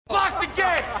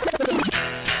Okay.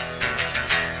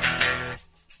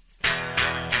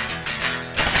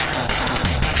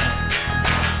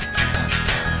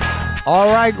 All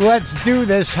right, let's do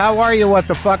this. How are you, what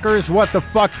the fuckers? What the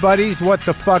fuck buddies? What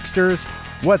the fucksters?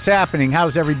 What's happening?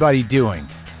 How's everybody doing?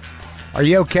 Are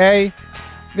you okay?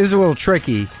 This is a little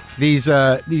tricky. These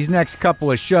next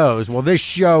couple of shows. Well, this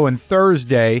show and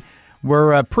Thursday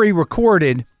were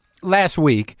pre-recorded last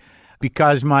week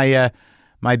because my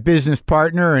business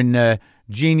partner and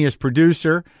genius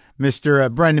producer,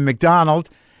 Mr. Brendan McDonald,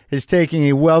 is taking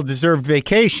a well-deserved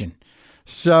vacation.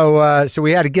 So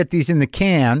we had to get these in the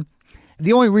can.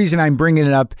 The only reason I'm bringing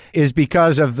it up is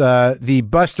because of the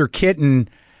Buster Kitten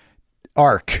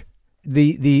arc.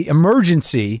 The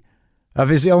emergency of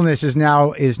his illness is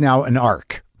now an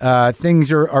arc.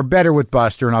 Things are better with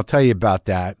Buster, and I'll tell you about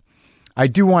that. I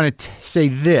do want to say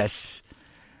this.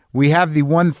 We have the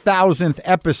 1000th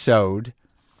episode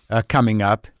coming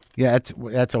up. Yeah,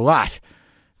 that's a lot.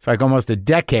 It's like almost a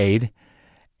decade.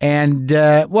 And,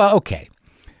 well, okay.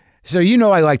 So you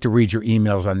know I like to read your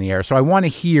emails on the air, so I want to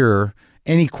hear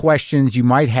any questions you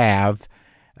might have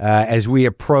as we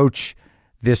approach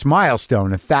this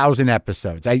milestone, 1,000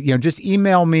 episodes. Just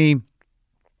email me,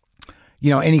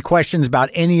 any questions about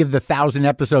any of the 1,000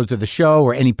 episodes of the show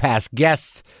or any past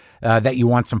guests that you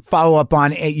want some follow-up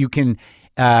on. You can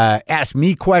ask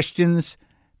me questions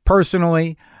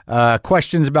personally,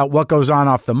 questions about what goes on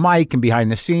off the mic and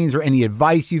behind the scenes, or any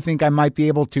advice you think I might be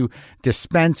able to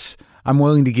dispense. I'm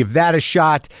willing to give that a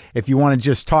shot. If you want to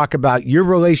just talk about your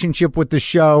relationship with the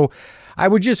show, I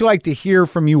would just like to hear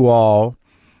from you all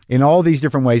in all these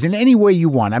different ways, in any way you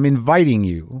want. I'm inviting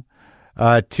you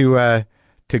to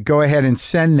go ahead and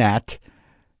send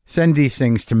these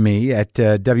things to me at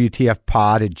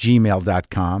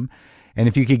WTFpod@gmail.com. And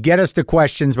if you could get us the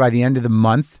questions by the end of the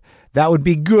month, that would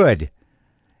be good.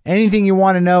 Anything you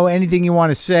want to know, anything you want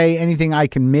to say, anything I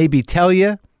can maybe tell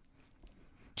you,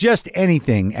 just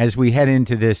anything as we head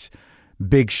into this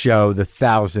big show, the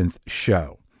 1,000th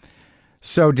show.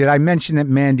 So did I mention that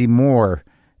Mandy Moore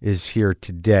is here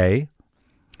today?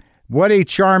 What a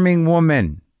charming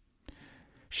woman.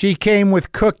 She came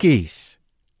with cookies.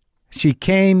 She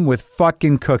came with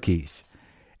fucking cookies.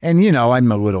 And,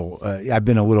 I've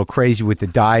been a little crazy with the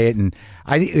diet. And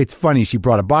it's funny, she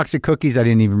brought a box of cookies. I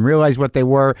didn't even realize what they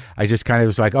were. I just kind of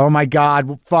was like, oh my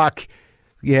God, fuck.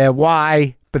 Yeah,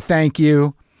 why? But thank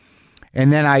you.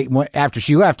 And then after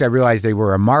she left, I realized they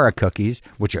were Amara cookies,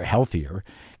 which are healthier.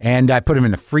 And I put them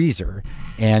in the freezer.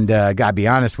 And gotta be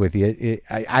honest with you,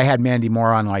 I had Mandy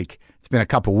Moore on it's been a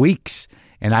couple weeks.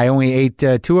 And I only ate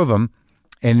 2 of them.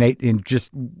 And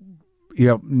just,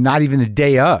 not even the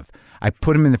day of. I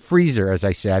put them in the freezer, as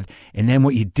I said. And then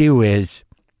what you do is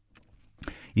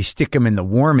you stick them in the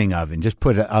warming oven. Just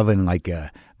put an oven the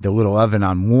little oven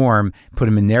on warm, put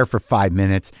them in there for 5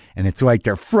 minutes. And it's like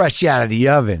they're fresh out of the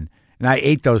oven. And I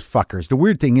ate those fuckers. The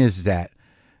weird thing is that,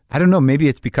 I don't know, maybe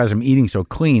it's because I'm eating so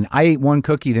clean. I ate 1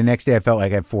 cookie. The next day I felt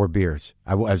like I had 4 beers.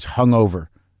 I was hungover.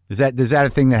 Is that a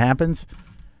thing that happens?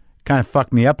 Kind of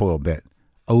fucked me up a little bit.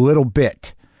 A little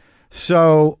bit.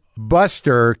 So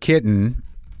Buster Kitten,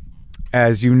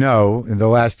 as you know, the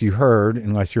last you heard,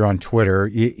 unless you're on Twitter,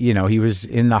 he was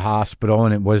in the hospital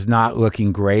and it was not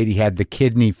looking great. He had the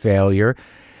kidney failure.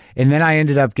 And then I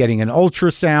ended up getting an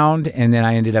ultrasound, and then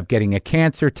I ended up getting a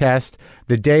cancer test.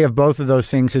 The day of both of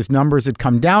those things, his numbers had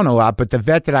come down a lot, but the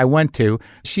vet that I went to,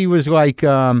 she was like,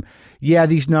 yeah,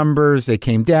 these numbers, they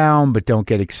came down, but don't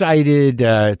get excited.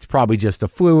 It's probably just the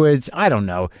fluids. I don't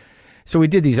know. So we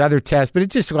did these other tests, but it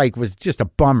just was just a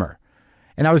bummer.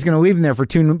 And I was going to leave him there for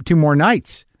two more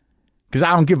nights. Because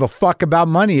I don't give a fuck about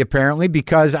money, apparently,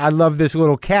 because I love this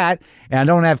little cat, and I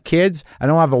don't have kids, I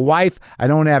don't have a wife, I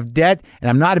don't have debt, and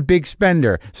I'm not a big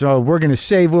spender. So we're going to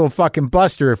save little fucking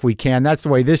Buster if we can. That's the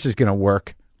way this is going to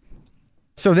work.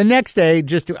 So the next day,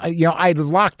 I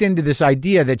locked into this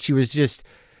idea that she was just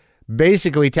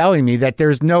basically telling me that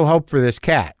there's no hope for this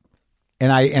cat.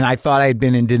 And I thought I had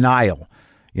been in denial.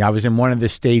 I was in one of the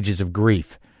stages of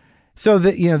grief. So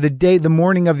the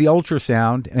morning of the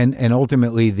ultrasound and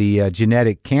ultimately the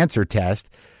genetic cancer test,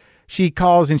 she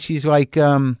calls and she's like,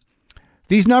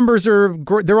 these numbers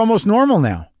they're almost normal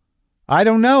now. I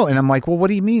don't know. And I'm like, well, what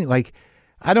do you mean?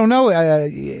 I don't know.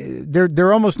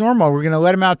 They're almost normal. We're going to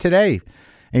let him out today.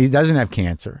 And he doesn't have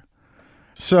cancer.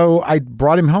 So I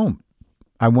brought him home.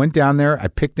 I went down there. I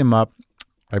picked him up.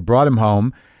 I brought him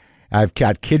home. I've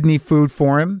got kidney food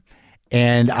for him.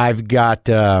 And I've got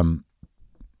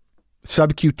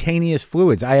subcutaneous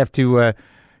fluids. I have to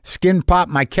skin pop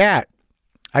my cat.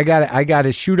 I got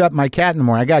to shoot up my cat in the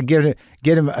morning. I got to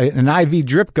get him an IV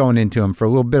drip going into him for a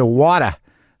little bit of water,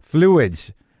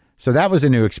 fluids. So that was a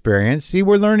new experience. See,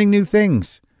 we're learning new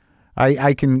things.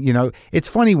 I can, it's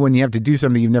funny when you have to do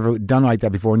something you've never done like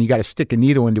that before and you got to stick a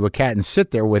needle into a cat and sit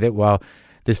there with it while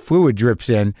this fluid drips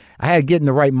in. I had to get in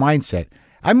the right mindset.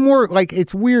 I'm more like,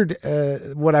 it's weird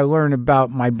what I learn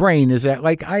about my brain is that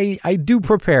like I do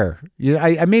prepare.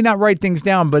 I may not write things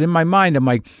down, but in my mind I'm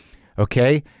like,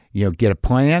 okay, get a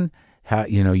plan. How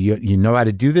you know how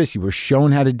to do this. You were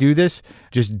shown how to do this.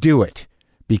 Just do it.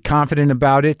 Be confident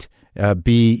about it.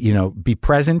 Be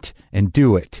present and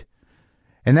do it.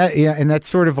 And that's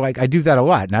sort of like I do that a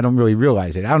lot, and I don't really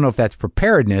realize it. I don't know if that's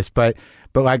preparedness, but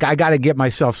like I got to get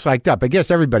myself psyched up. I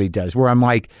guess everybody does. Where I'm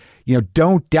like,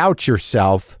 don't doubt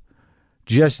yourself.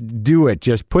 Just do it.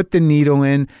 Just put the needle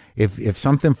in. If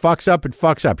something fucks up, it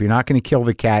fucks up. You're not going to kill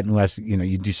the cat unless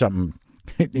you do something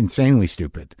insanely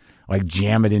stupid, like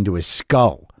jam it into his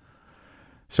skull.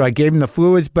 So I gave him the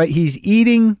fluids, but he's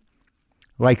eating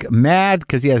like mad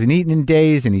because he hasn't eaten in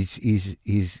days, and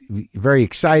he's very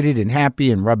excited and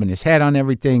happy and rubbing his head on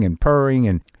everything and purring.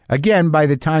 And again, by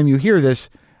the time you hear this,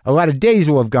 a lot of days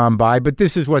will have gone by, but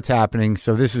this is what's happening.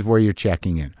 So this is where you're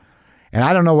checking in. And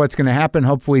I don't know what's going to happen.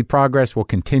 Hopefully progress will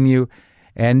continue.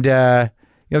 And,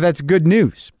 that's good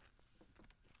news.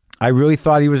 I really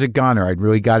thought he was a goner. I'd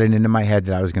really got it into my head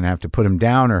that I was going to have to put him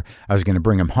down or I was going to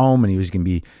bring him home and he was going to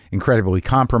be incredibly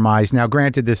compromised. Now,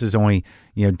 granted, this is only,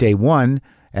 day one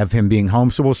of him being home,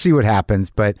 so we'll see what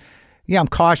happens. But, I'm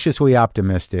cautiously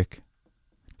optimistic.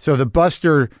 So the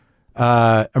Buster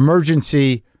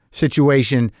emergency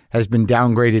situation has been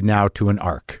downgraded now to an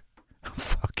ARC.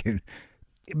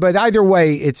 But either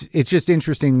way, it's just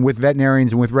interesting with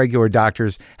veterinarians and with regular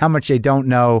doctors how much they don't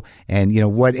know and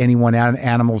what any one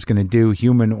animal's going to do,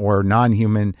 human or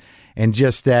non-human, and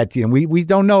just that we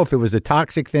don't know if it was a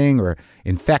toxic thing or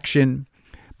infection.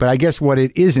 But I guess what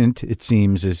it isn't, it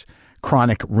seems, is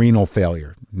chronic renal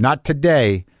failure. Not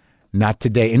today.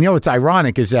 And what's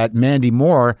ironic is that Mandy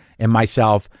Moore and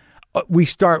myself, we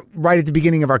start right at the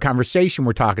beginning of our conversation.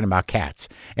 We're talking about cats,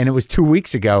 and it was 2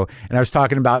 weeks ago. And we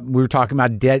were talking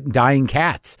about dying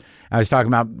cats. I was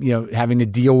talking about, having to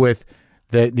deal with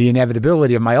the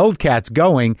inevitability of my old cats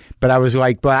going. But I was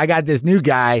like, but I got this new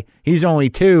guy. He's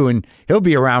only 2 and he'll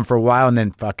be around for a while. And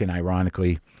then fucking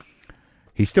ironically,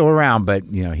 he's still around, but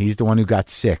he's the one who got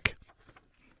sick,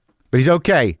 but he's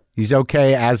okay. He's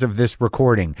okay as of this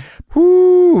recording.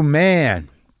 Whoo, man.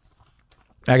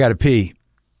 I got to pee.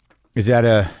 Is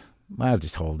that I'll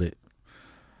just hold it.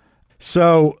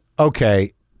 So,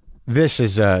 okay, this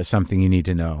is something you need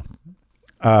to know.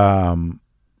 On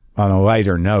a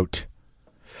lighter note,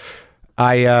 so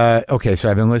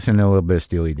I've been listening to a little bit of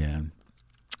Steely Dan,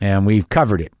 and we've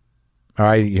covered it. All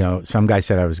right, some guy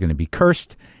said I was going to be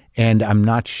cursed, and I'm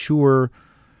not sure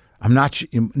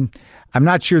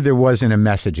there wasn't a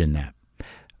message in that.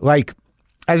 Like,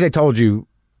 as I told you,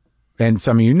 and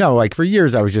some of like for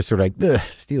years I was just sort of like, ugh,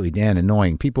 Steely Dan,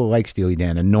 annoying. People like Steely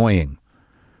Dan, annoying.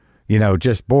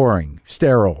 Just boring,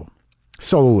 sterile,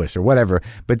 soulless, or whatever.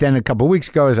 But then a couple of weeks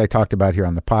ago, as I talked about here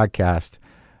on the podcast,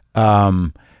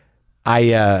 I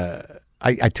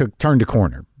turned a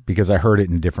corner because I heard it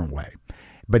in a different way.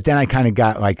 But then I kind of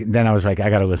got then I was like,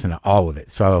 I got to listen to all of it.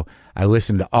 So I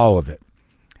listened to all of it.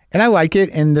 And I like it,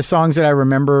 and the songs that I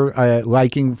remember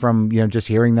liking from just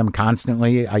hearing them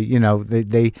constantly,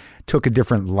 they took a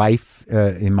different life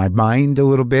in my mind a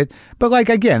little bit. But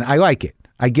again, I like it.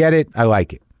 I get it. I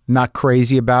like it. Not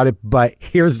crazy about it. But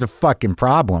here's the fucking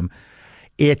problem.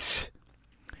 It's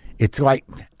like,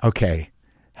 okay,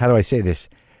 how do I say this?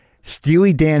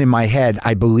 Steely Dan in my head,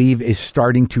 I believe, is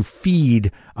starting to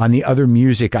feed on the other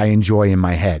music I enjoy in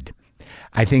my head.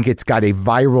 I think it's got a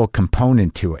viral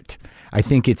component to it. I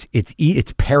think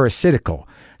it's parasitical.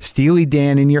 Steely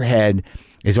Dan in your head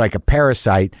is like a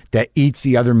parasite that eats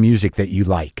the other music that you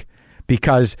like.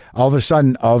 Because all of a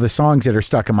sudden, all the songs that are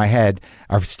stuck in my head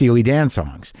are Steely Dan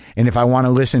songs. And if I want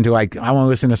to listen to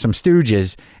some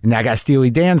Stooges, and I got a Steely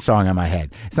Dan song in my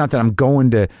head. It's not that I'm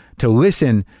going to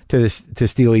listen to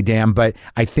Steely Dan, but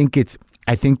I think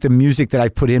the music that I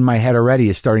put in my head already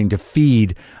is starting to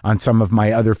feed on some of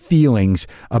my other feelings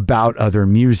about other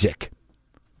music.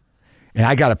 And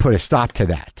I got to put a stop to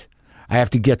that. I have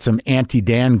to get some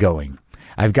anti-Dan going.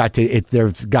 There's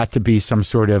got to be some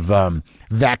sort of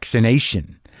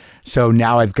vaccination. So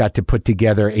now I've got to put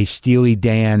together a Steely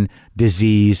Dan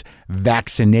disease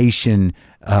vaccination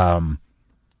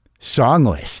song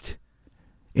list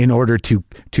in order to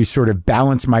sort of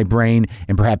balance my brain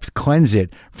and perhaps cleanse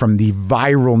it from the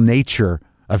viral nature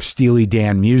of Steely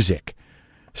Dan music.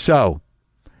 So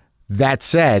that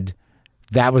said,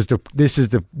 this is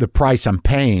the price I'm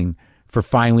paying for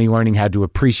finally learning how to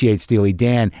appreciate Steely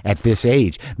Dan at this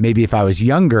age. Maybe if I was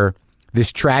younger,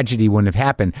 this tragedy wouldn't have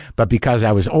happened. But because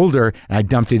I was older and I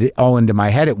dumped it all into my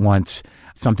head at once,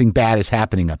 something bad is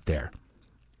happening up there.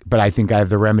 But I think I have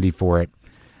the remedy for it.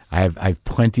 I have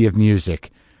plenty of music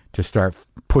to start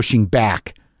pushing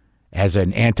back as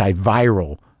an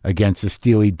antiviral against the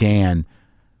Steely Dan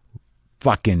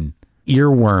fucking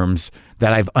earworms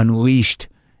that I've unleashed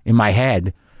in my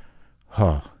head.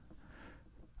 Oh,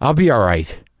 I'll be all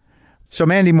right. So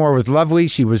Mandy Moore was lovely.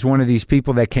 She was one of these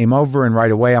people that came over, and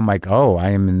right away I'm like, oh,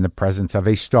 I am in the presence of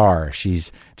a star.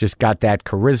 She's just got that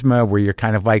charisma where you're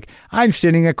kind of like, I'm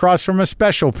sitting across from a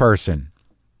special person.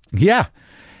 Yeah.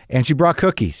 And she brought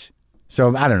cookies.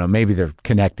 So I don't know, maybe they're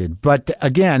connected. But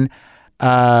again,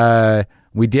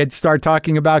 we did start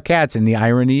talking about cats, and the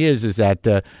irony is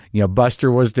that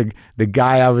Buster was the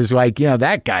guy I was like,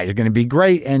 that guy is going to be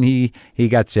great, and he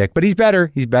got sick, but he's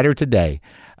better. He's better today.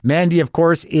 Mandy, of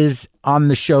course, is on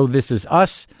the show This Is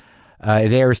Us.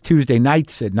 It airs Tuesday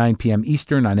nights at 9 p.m.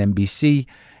 Eastern on NBC,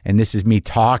 and this is me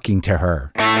talking to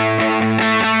her.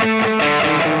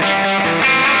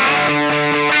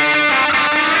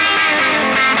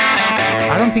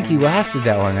 I don't think he lasted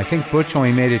that long. I think Butch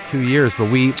only made it 2 years,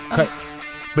 but we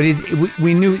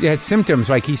knew it had symptoms.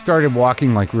 Like he started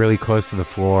walking like really close to the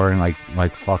floor and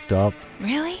like fucked up.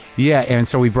 Really? Yeah, and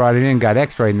so we brought it in, got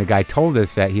x-rayed, and the guy told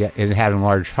us that it had an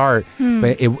enlarged heart,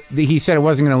 but he said it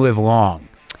wasn't going to live long.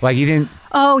 Like he didn't.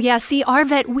 Oh yeah, see, our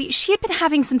vet, she had been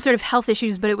having some sort of health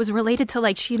issues, but it was related to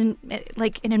like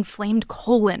an inflamed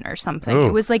colon or something. Ooh.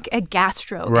 It was like a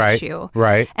gastro issue.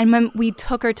 Right. And when we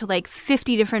took her to like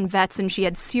 50 different vets, and she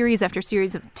had series after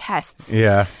series of tests.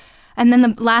 Yeah. And then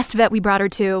the last vet we brought her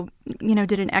to,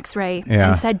 did an x-ray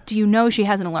and said, do you know she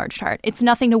has an enlarged heart? It's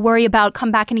nothing to worry about.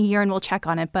 Come back in a year and we'll check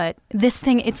on it. But this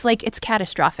thing, it's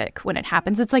catastrophic when it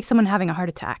happens. It's like someone having a heart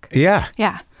attack. Yeah.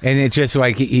 Yeah. And it just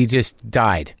like, he just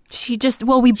died.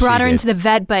 We brought her into the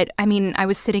vet, but I mean, I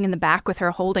was sitting in the back with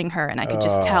her holding her, and I could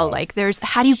just tell, like,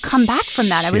 how do you come back from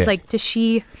that? I was like, does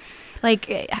she,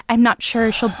 I'm not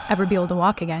sure she'll ever be able to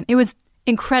walk again. It was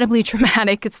incredibly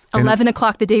traumatic. It's 11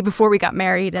 o'clock the day before we got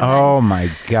married. And oh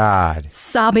my God.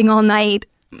 Sobbing all night.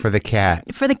 For the cat.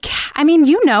 I mean,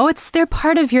 they're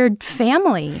part of your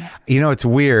family. It's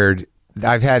weird.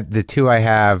 I've had the two I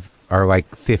have are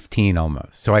like 15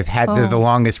 almost. So they're the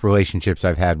longest relationships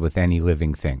I've had with any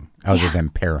living thing other than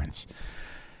parents.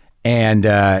 And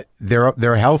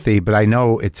they're healthy, but I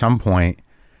know at some point,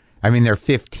 they're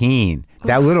 15.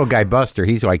 That little guy Buster,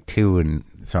 he's like 2 and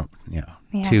some,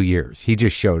 2 years. He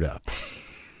just showed up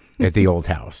at the old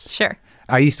house. Sure.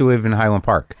 I used to live in Highland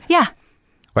Park. Yeah.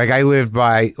 Like I lived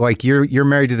by, like you're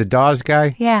married to the Dawes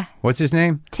guy? Yeah. What's his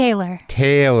name? Taylor.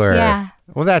 Yeah.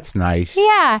 Well, that's nice.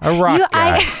 Yeah. A rock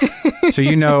guy. So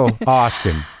you know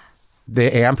Austin,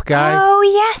 the amp guy? Oh,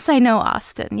 yes, I know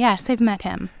Austin. Yes, I've met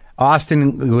him.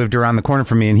 Austin lived around the corner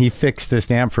from me, and he fixed this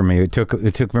amp for me. It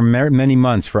took many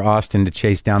months for Austin to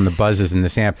chase down the buzzes in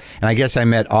this amp. And I guess I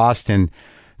met Austin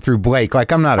through Blake.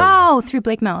 Like I'm not through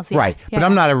Blake Mills. Yeah. Right. Yeah. But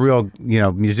I'm not a real,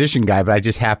 musician guy, but I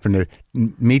just happen to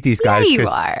meet these guys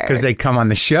because they come on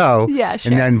the show. Yeah,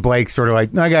 sure. And then Blake's sort of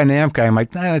like, no, I got an amp guy. I'm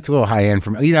like, that's a little high end for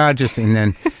me. But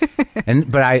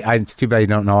it's too bad you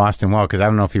don't know Austin well, because I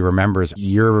don't know if he remembers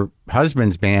your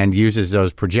husband's band uses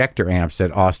those projector amps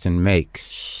that Austin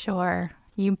makes. Sure.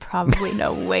 You probably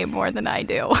know way more than I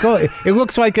do. Well, it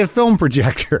looks like a film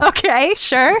projector. Okay,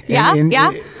 sure. Yeah,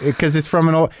 yeah. Because it's from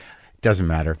an old... Doesn't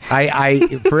matter.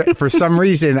 For some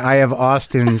reason, I have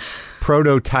Austin's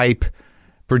prototype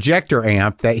projector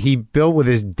amp that he built with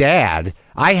his dad.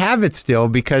 I have it still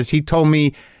because he told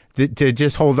me to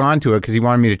just hold on to it because he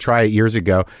wanted me to try it years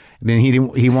ago. And then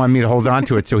he wanted me to hold on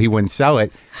to it so he wouldn't sell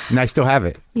it. And I still have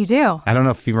it. You do? I don't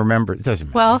know if he remembers. It doesn't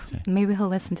matter. Well, maybe he'll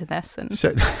listen to this and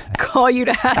call you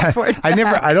to ask for it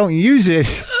back. I don't use it.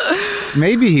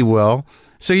 Maybe he will.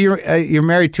 So you're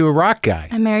married to a rock guy.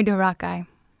 I'm married to a rock guy.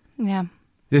 Yeah.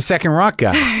 The second rock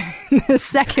guy. The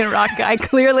second rock guy.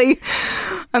 Clearly,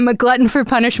 I'm a glutton for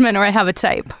punishment, or I have a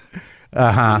type.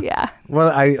 Uh-huh. Yeah. Well,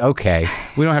 okay.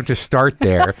 We don't have to start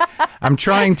there. I'm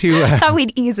trying to... How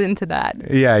we'd ease into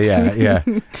that. Yeah.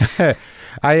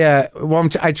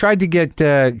 I tried to get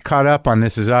caught up on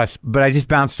This Is Us, but I just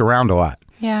bounced around a lot.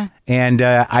 Yeah. And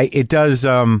it does...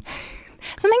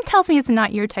 Something tells me it's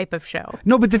not your type of show.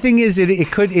 No, but the thing is, it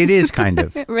is kind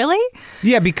of. Really?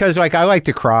 Yeah, because like I like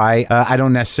to cry. I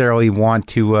don't necessarily want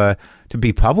to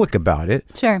be public about it.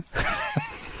 Sure.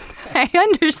 I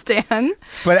understand.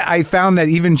 But I found that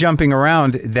even jumping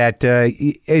around, that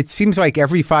it seems like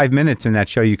every 5 minutes in that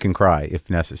show you can cry if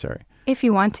necessary. If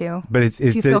you want to. But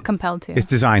if you feel compelled to. It's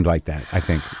designed like that, I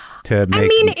think. to make... I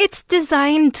mean, it's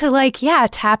designed to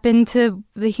tap into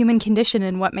the human condition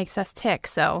and what makes us tick.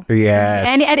 So yes.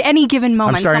 And at any given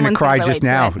moment, I'm starting to cry just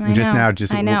now.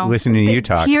 I know. Listening to you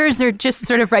talk. Tears are just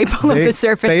sort of right below the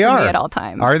surface they for are. me at all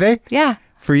times. Are they? Yeah.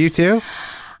 For you too?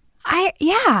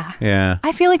 Yeah. Yeah.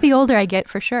 I feel like the older I get,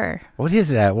 for sure. What is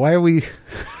that? Why are we...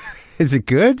 Is it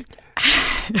good?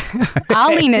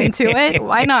 I'll lean into it.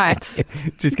 Why not?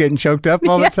 Just getting choked up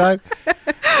all the time?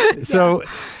 So,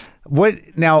 what...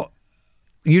 Now,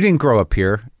 you didn't grow up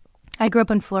here. I grew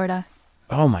up in Florida.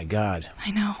 Oh, my God.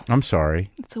 I know. I'm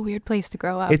sorry. It's a weird place to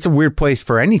grow up. It's a weird place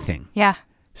for anything. Yeah.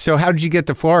 So, how did you get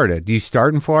to Florida? Do you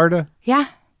start in Florida? Yeah.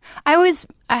 I was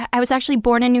actually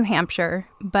born in New Hampshire,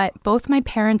 but both my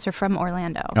parents are from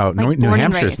Orlando. Oh, New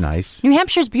Hampshire's nice. New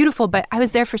Hampshire's beautiful, but I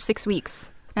was there for 6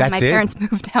 weeks. And That's my it? parents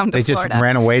moved down to They just Florida.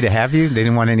 ran away to have you? They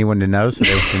didn't want anyone to know, so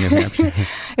they went to New Hampshire.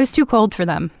 It was too cold for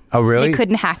them. Oh, really? They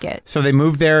couldn't hack it. So they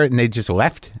moved there and they just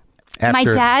left? After... My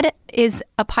dad is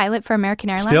a pilot for American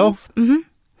Airlines. Still?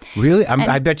 Mm-hmm. Really?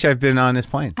 I bet you I've been on his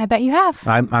plane. I bet you have.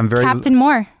 I'm very... Captain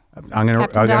Moore. I'm gonna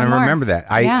remember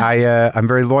that. I'm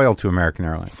very loyal to American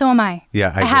Airlines. So am I.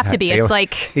 Yeah, I have to be. It's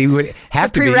like he would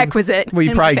have a prerequisite. Well,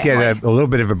 you probably get a little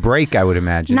bit of a break, I would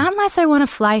imagine. Not unless I want to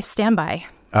fly standby.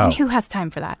 Oh. And who has time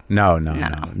for that? No. You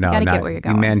gotta get where you're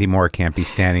going. Mandy Moore can't be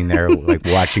standing there like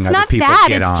watching other not people that.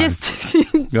 get on. It's just you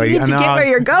need to get where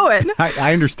you're going.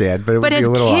 I understand, but it would be as a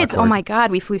little kids, awkward. oh my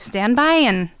God, we flew standby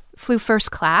and flew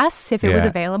first class if it was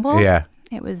available. Yeah.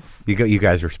 It was. You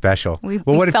guys are special. We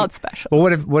felt special.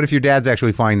 Well, what if your dad's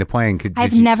actually flying the plane?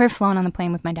 I've never flown on the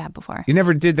plane with my dad before. You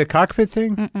never did the cockpit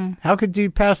thing? Mm-mm. How could you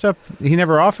pass up? He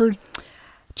never offered?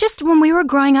 Just when we were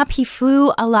growing up, he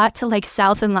flew a lot to like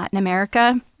South and Latin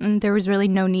America, and there was really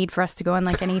no need for us to go on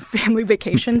like any family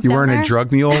vacations. You down weren't there. A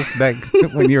drug mule back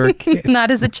when you were a kid? Not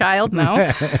as a child,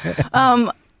 no.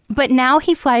 But now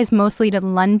he flies mostly to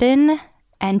London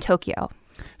and Tokyo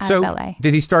out of LA.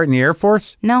 Did he start in the Air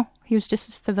Force? No, he was just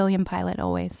a civilian pilot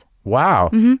always. Wow.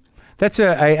 Mm-hmm.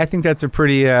 I think that's a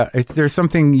pretty. There's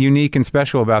something unique and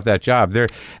special about that job. There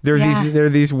are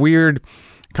these weird.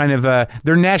 Kind of,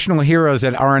 they're national heroes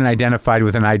that aren't identified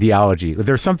with an ideology.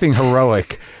 There's something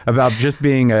heroic about just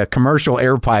being a commercial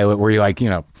air pilot where you're like,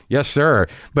 yes, sir.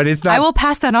 But it's not. I will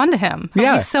pass that on to him.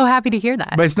 Yeah. He's so happy to hear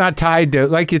that. But it's not tied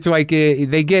to, it's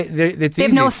they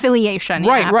have no affiliation.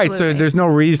 Right, yeah, right. So there's no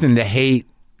reason to hate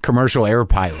commercial air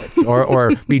pilots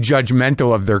or be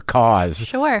judgmental of their cause.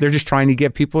 Sure. They're just trying to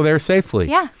get people there safely.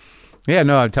 Yeah. Yeah,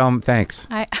 no, tell them thanks.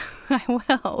 I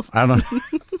will. I don't know.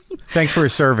 Thanks for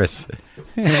his service.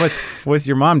 What's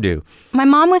your mom do? My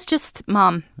mom was just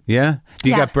mom. Yeah? Do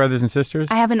you got brothers and sisters?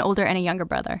 I have an older and a younger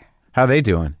brother. How are they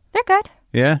doing? They're good.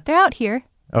 Yeah? They're out here.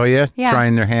 Oh, yeah? Yeah.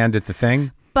 Trying their hand at the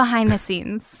thing? Behind the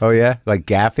scenes. Oh, yeah? Like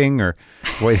gaffing or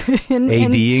what?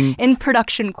 ADing? In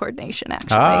production coordination,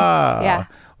 actually. Ah. Yeah.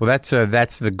 Well, that's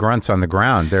the grunts on the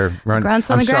ground. They're running.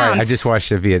 Grunts on the I'm sorry, ground. I just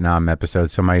watched a Vietnam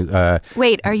episode, so my...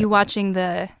 Wait, are you watching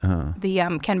the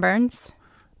Ken Burns?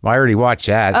 Well, I already watched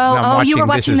that. Oh, you were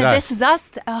watching This Is Us.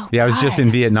 This Is Us? Oh, yeah, I was just in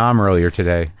Vietnam earlier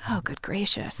today. Oh, good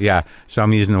gracious. Yeah, so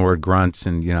I'm using the word grunts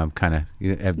and, kind of,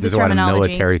 there's a lot of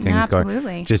military things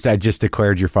Absolutely. going. I just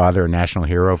declared your father a national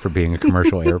hero for being a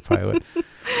commercial air pilot.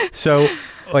 So,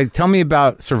 tell me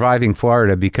about surviving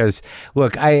Florida because,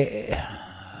 look,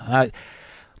 my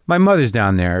mother's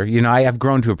down there. I have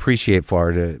grown to appreciate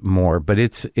Florida more, but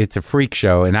it's a freak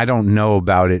show, and I don't know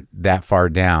about it that far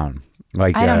down.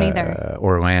 Like I don't either.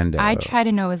 Orlando. I try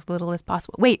to know as little as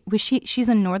possible. Wait, was she's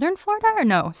in northern Florida or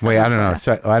no? Wait, I don't know.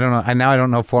 So, I don't know. Now I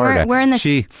don't know Florida. We're in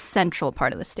the central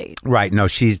part of the state. Right. No,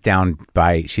 she's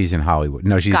in Hollywood.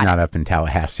 No, she's not up in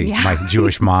Tallahassee. Yeah. My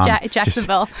Jewish mom.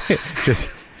 Jacksonville. Just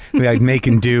like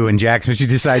making do in Jacksonville. She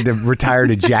decided to retire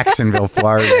to Jacksonville,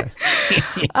 Florida.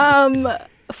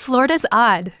 Florida's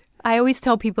odd. I always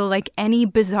tell people like any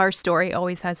bizarre story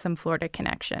always has some Florida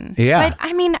connection. Yeah. But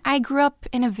I mean, I grew up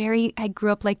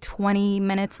like 20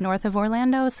 minutes north of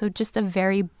Orlando, so just a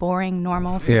very boring,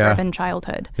 normal suburban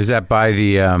childhood. Is that by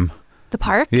the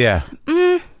parks? Yeah.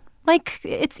 Like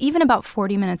it's even about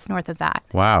 40 minutes north of that.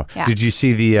 Wow. Yeah. Did you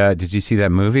see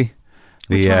that movie?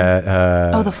 Which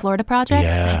one? The Florida Project?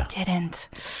 Yeah. I didn't.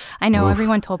 I know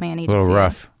everyone told me I need to see it. A little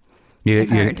rough. You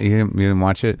heard. didn't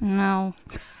watch it? No.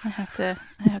 I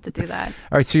have to do that.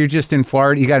 All right, so you're just in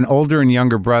Florida. You got an older and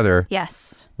younger brother.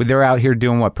 Yes. But they're out here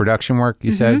doing what, production work,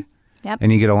 you said? Yep.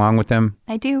 And you get along with them?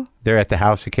 I do. They're at the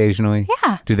house occasionally?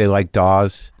 Yeah. Do they like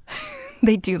Dawes?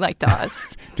 They do like Dawes.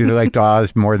 Do they like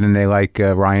Dawes more than they like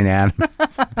Ryan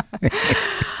Adams?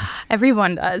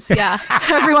 Everyone does, yeah.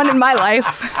 Everyone in my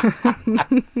life.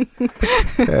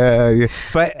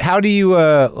 But how do you,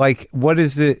 what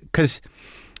is it? Because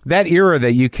That era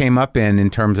that you came up in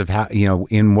terms of how,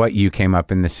 in what you came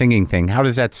up in, the singing thing, how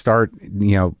does that start,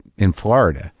 in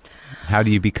Florida? How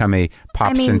do you become a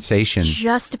pop sensation?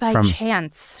 Just by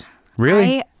chance.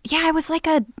 Really? I was like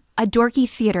a dorky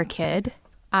theater kid.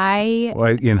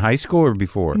 In high school or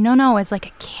before? No, as like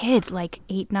a kid, like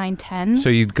 8, 9, 10. So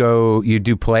you'd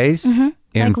do plays? Mm-hmm.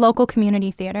 Like local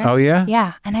community theater. Oh, yeah?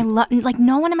 Yeah. And I love, like,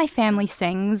 no one in my family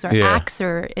sings or acts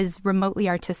or is remotely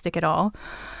artistic at all.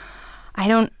 I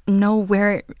don't know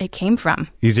where it came from.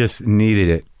 You just needed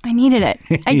it. I needed it.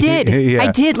 I did. Yeah.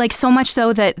 I did. Like, so much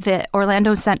so that the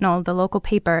Orlando Sentinel, the local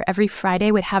paper, every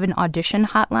Friday would have an audition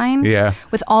hotline. Yeah.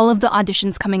 With all of the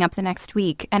auditions coming up the next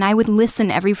week. And I would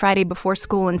listen every Friday before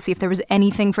school and see if there was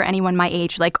anything for anyone my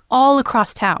age, like all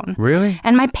across town. Really?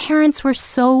 And my parents were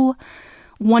so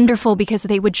wonderful because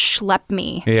they would schlep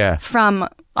me from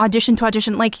audition to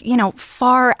audition, like,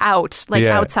 far out, like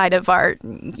outside of our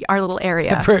little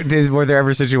area. Were there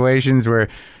ever situations where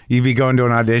you'd be going to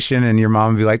an audition and your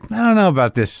mom would be like, I don't know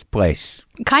about this place?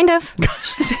 Kind of.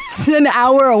 It's an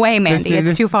hour away, Mandy.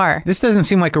 It's too far. This doesn't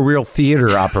seem like a real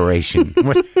theater operation.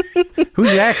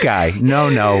 Who's that guy?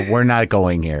 No, we're not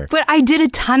going here. But I did a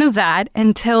ton of that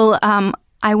until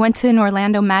I went to an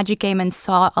Orlando Magic game and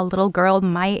saw a little girl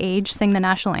my age sing the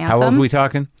national anthem. How old are we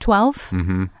talking? 12.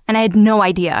 Mm-hmm. And I had no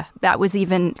idea that was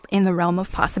even in the realm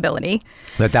of possibility.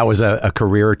 That was a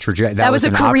career trajectory. That was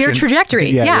a career trajectory,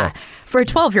 yeah. For a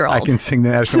 12-year-old. I can sing the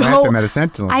national anthem at a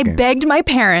Sentinel game. I begged my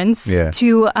parents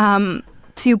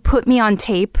to put me on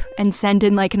tape and send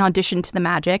in like an audition to the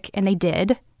Magic, and they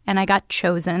did. And I got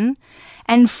chosen.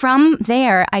 And from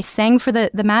there, I sang for the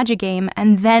Magic game,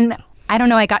 and then I don't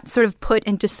know, I got sort of put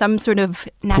into some sort of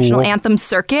national anthem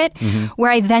circuit where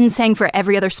I then sang for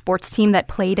every other sports team that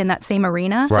played in that same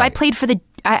arena. Right. So I played for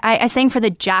I sang for the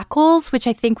Jackals, which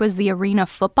I think was the arena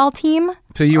football team.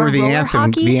 So you were the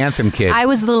anthem kid. I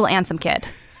was the little anthem kid.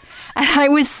 And I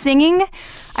was singing,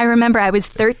 I remember I was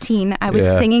 13, I was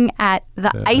singing at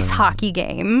the ice hockey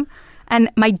game. And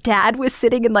my dad was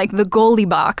sitting in like the goalie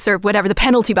box or whatever, the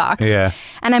penalty box. Yeah.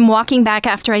 And I'm walking back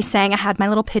after I sang. I had my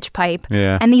little pitch pipe.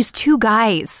 Yeah. And these two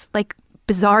guys, like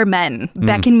bizarre men,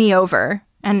 beckon me over.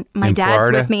 And my dad's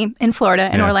with me in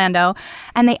Florida, in Orlando.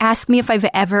 And they asked me if I've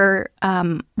ever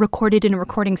recorded in a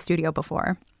recording studio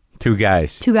before. Two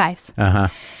guys. Uh-huh.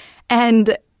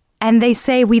 And they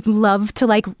say, we'd love to,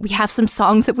 like, we have some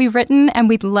songs that we've written and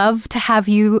we'd love to have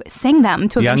you sing them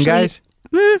to young guys?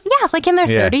 Yeah, like in their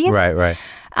 30s. Right.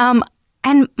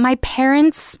 And my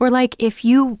parents were like, if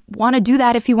you want to do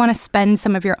that, if you want to spend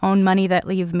some of your own money that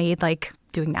you've made, like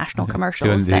doing national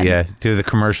commercials. Do the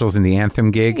commercials in the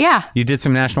anthem gig? Yeah. You did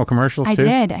some national commercials too?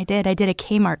 I did. I did a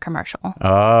Kmart commercial.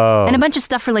 Oh. And a bunch of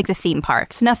stuff for like the theme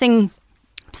parks. Nothing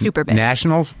super big.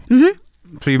 Nationals? Mm-hmm.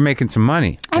 So you're making some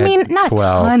money. I mean, not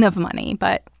 12. A ton of money,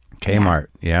 but. Kmart,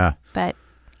 yeah. But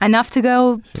enough to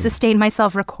go sustain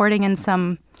myself recording in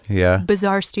some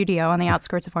bizarre studio on the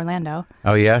outskirts of Orlando.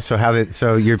 Oh yeah. So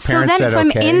your parents said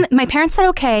okay? My parents said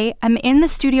okay. I'm in the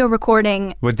studio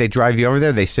recording. Would they drive you over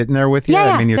there? They sitting there with you?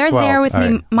 Yeah, I mean, you're they're 12. there with me.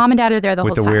 Right. Mom and Dad are there the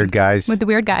whole time. With the weird guys. With the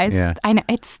weird guys. Yeah. I know.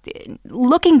 It's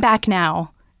looking back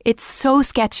now, it's so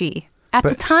sketchy. At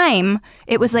the time,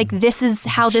 it was like, this is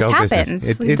how this happens.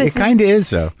 It kind of is,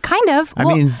 though. Kind of. I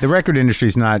mean, the record industry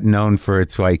is not known for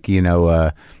its, like,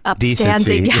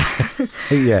 decency.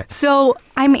 Yeah. So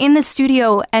I'm in the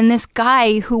studio, and this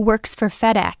guy who works for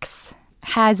FedEx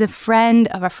has a friend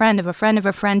of a friend of a friend of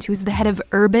a friend who's the head of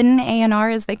urban A&R,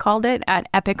 as they called it, at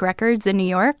Epic Records in New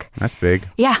York. That's big.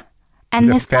 Yeah.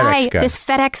 And this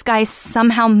FedEx guy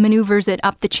somehow maneuvers it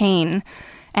up the chain.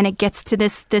 And it gets to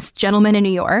this gentleman in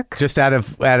New York. Just out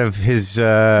of his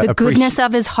the goodness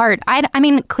of his heart. I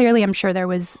mean, clearly, I'm sure there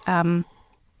was.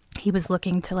 He was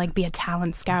looking to like be a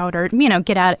talent scout or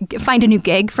find a new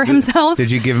gig for himself.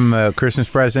 Did you give him a Christmas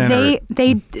present?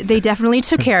 They definitely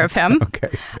took care of him.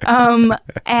 Okay.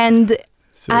 And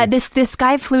this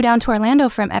guy flew down to Orlando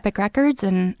from Epic Records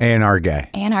and A&R guy.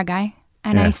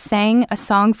 And I sang a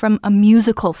song from a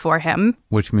musical for him.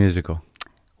 Which musical?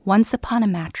 Once Upon a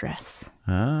Mattress.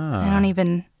 Ah.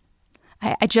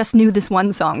 I just knew this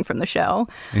one song from the show.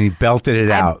 And he belted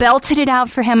it out. I belted it out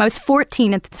for him. I was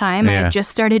 14 at the time. I had just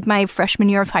started my freshman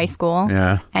year of high school.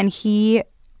 Yeah. And he,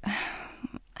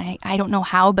 I don't know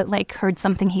how, but like heard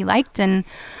something he liked. And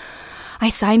I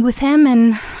signed with him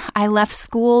and I left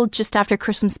school just after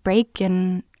Christmas break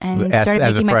and started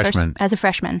making my first, as a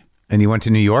freshman. And you went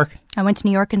to New York? I went to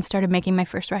New York and started making my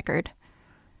first record.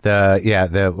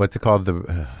 What's it called?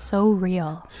 So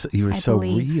Real. You were so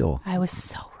real. I was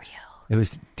so real. It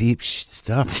was deep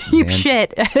stuff. Deep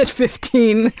shit at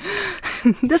 15.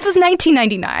 This was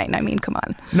 1999. I mean, come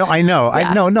on. No, I know.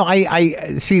 Yeah.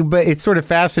 I see, but it's sort of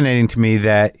fascinating to me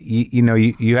that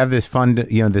you have this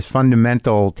this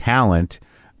fundamental talent,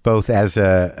 both as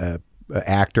a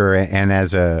actor and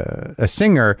as a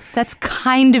singer. That's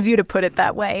kind of you to put it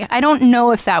that way. I don't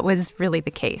know if that was really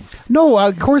the case. No,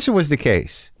 of course it was the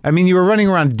case. I mean, you were running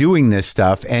around doing this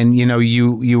stuff, and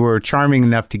you were charming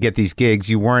enough to get these gigs.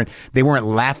 They weren't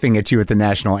laughing at you at the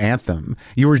national anthem.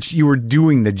 You were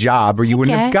doing the job, or you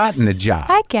wouldn't have gotten the job.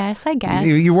 I guess.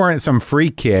 You weren't some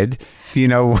freak kid,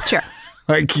 Sure.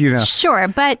 Sure,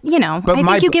 but I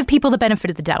think you give people the benefit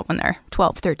of the doubt when they're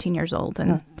 12, 13 years old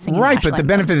and singing right, national but the anthem.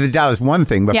 benefit of the doubt is one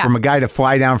thing, but from a guy to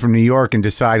fly down from New York and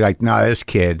decide like, no, this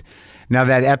kid. Now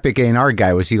that Epic A&R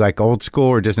guy, was he like old school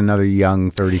or just another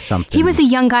young 30-something? He was a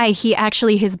young guy.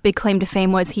 His big claim to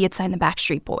fame was he had signed the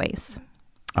Backstreet Boys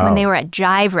when they were at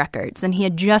Jive Records, and he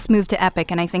had just moved to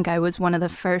Epic, and I think I was one of the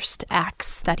first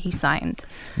acts that he signed.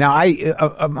 Now,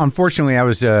 unfortunately, I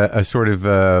was a sort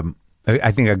of...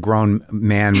 I think a grown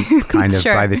man kind of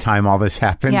Sure. by the time all this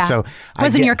happened. Yeah. So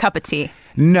Wasn't your cup of tea.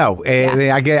 No,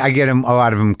 I get a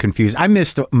lot of them confused. I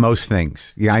missed most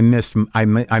things. Yeah, I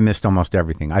missed almost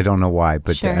everything. I don't know why,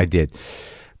 but Sure. I did.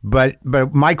 But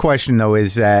my question though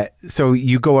is that, so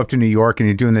you go up to New York and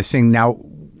you're doing this thing. Now,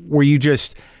 were you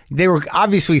just... They were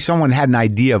obviously, someone had an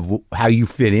idea of how you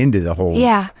fit into the whole...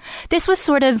 Yeah. This was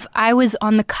sort of, I was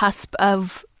on the cusp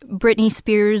of Britney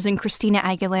Spears and Christina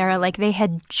Aguilera. Like, they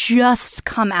had just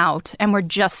come out and were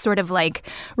just sort of like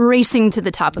racing to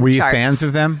the top of Were the you charts. fans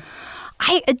of them?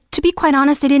 To be quite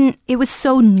honest, it was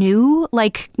so new.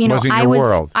 Like, Wasn't your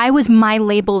world. I was my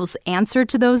label's answer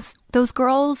to those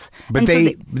girls. But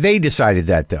and they decided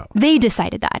that though. They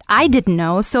decided that. I didn't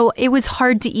know. So it was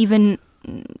hard to even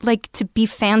to be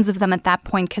fans of them at that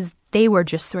point because they were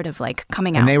just sort of like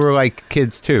coming out. And they were like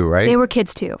kids too, right? They were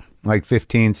kids too. Like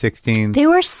 15, 16? They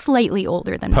were slightly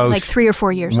older than me, like 3 or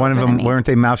 4 years older One of them, than me. weren't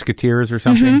they Mouseketeers or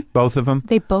something? Mm-hmm. Both of them?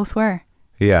 They both were.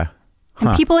 Yeah.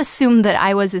 And people assumed that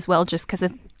I was as well just because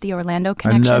of the Orlando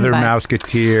connection. Another but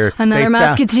Mouseketeer. Another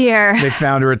Mouseketeer. They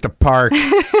found her at the park.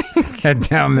 Head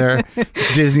down there.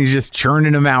 Disney's just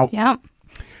churning them out. Yep.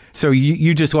 So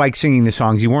you just like singing the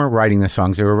songs. You weren't writing the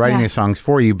songs. They were writing the songs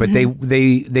for you, but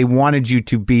Mm-hmm. they wanted you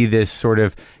to be this sort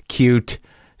of cute,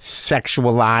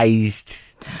 sexualized,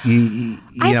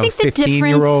 I think the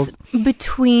 15-year-old. difference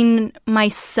between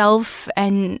myself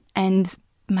and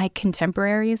my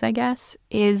contemporaries, I guess,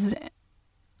 is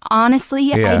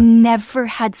honestly, I never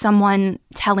had someone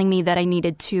telling me that I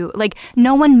needed to. Like,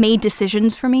 no one made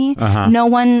decisions for me. No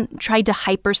one tried to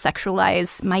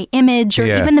hypersexualize my image or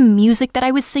even the music that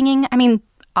I was singing. I mean,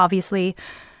 obviously,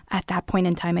 at that point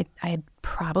in time, I had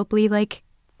probably like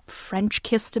French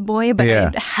kissed a boy, but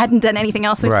I hadn't done anything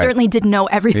else. So I certainly didn't know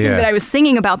everything that I was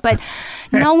singing about. But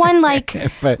no one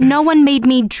no one made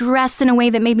me dress in a way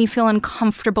that made me feel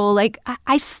uncomfortable. Like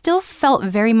I still felt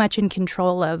very much in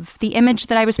control of the image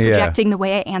that I was projecting, the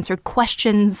way I answered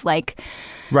questions. Like,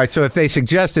 right. So if they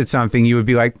suggested something, you would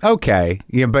be like, okay,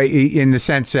 but in the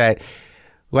sense that.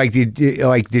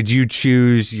 Did you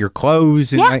choose your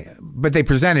clothes? But they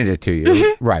presented it to you.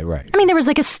 Mm-hmm. Right. I mean, there was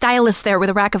like a stylist there with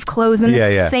a rack of clothes in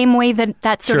the same way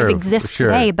that sort of exists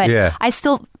today. But I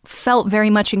still felt very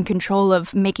much in control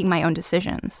of making my own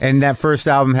decisions. And that first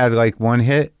album had like one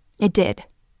hit? It did.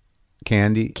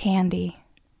 Candy.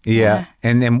 Yeah.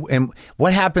 And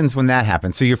what happens when that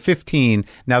happens? So you're 15.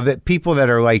 Now, that people that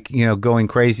are like, going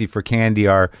crazy for Candy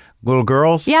are little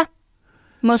girls? Yeah.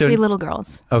 Mostly little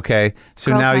girls. Okay.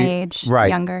 So girls now my age,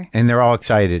 younger. And they're all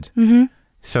excited. Mm-hmm.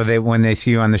 So when they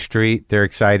see you on the street, they're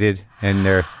excited and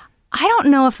they're... I don't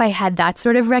know if I had that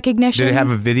sort of recognition. Did it have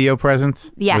a video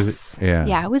presence? Yes.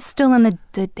 Yeah, it was still in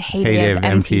the heyday of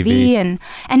MTV.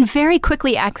 And very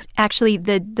quickly, actually,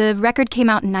 the record came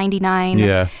out in 99.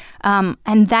 Yeah.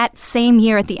 And that same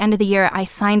year, at the end of the year, I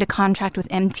signed a contract with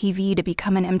MTV to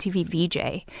become an MTV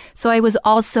VJ. So I was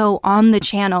also on the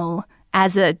channel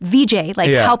as a VJ,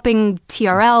 helping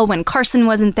TRL when Carson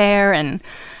wasn't there. And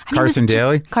I mean, Carson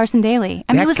Daly? Carson Daly.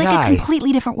 I mean, it was like a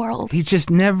completely different world. He just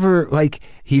never,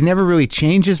 he never really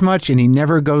changes much and he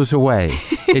never goes away.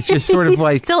 It's just sort of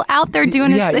like... still out there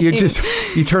doing his thing.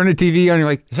 You turn the TV on and you're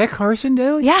like, is that Carson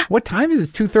Daly? Yeah. What time is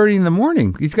it? 2:30 in the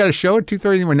morning. He's got a show at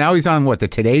 2:30 in the morning. Now he's on, the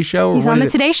Today Show? He's on the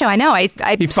Today Show, I know.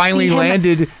 He finally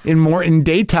landed in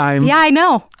daytime. Yeah, I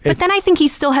know. But then I think he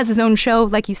still has his own show,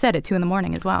 like you said, at 2 in the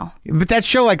morning as well. But that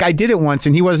show, I did it once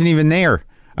and he wasn't even there.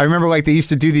 I remember like they used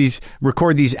to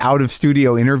record these out of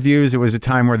studio interviews. It was a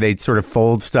time where they'd sort of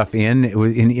fold stuff in.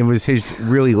 It was his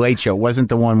really late show. It wasn't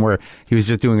the one where he was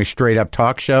just doing a straight up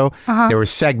talk show. There were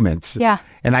segments. Yeah.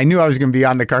 And I knew I was going to be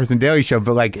on the Carson Daly Show,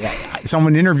 but like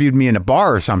someone interviewed me in a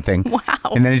bar or something. Wow.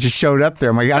 And then it just showed up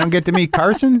there. I'm like, I don't get to meet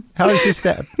Carson? How is this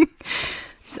that?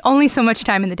 There's only so much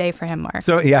time in the day for him, Mark.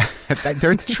 So yeah,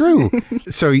 that's true.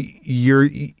 So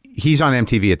he's on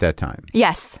MTV at that time.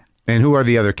 Yes. And who are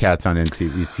the other cats on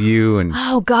MTV? It's you and...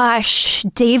 Oh, gosh.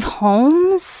 Dave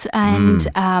Holmes and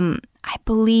I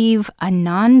believe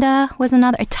Ananda was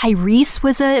another. Tyrese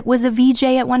was a VJ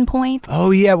at one point.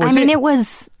 Oh, yeah. It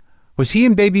was... Was he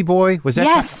in Baby Boy? Was that...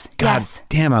 Yes. God yes.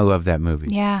 damn, I love that movie.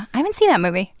 Yeah. I haven't seen that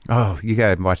movie. Oh, you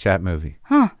got to watch that movie.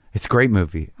 Huh. It's a great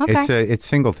movie. Okay. It's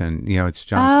Singleton. It's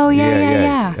John. Oh,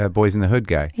 yeah. Boys in the Hood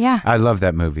guy. Yeah. I love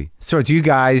that movie. So it's you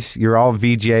guys. You're all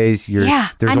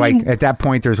VJs. At that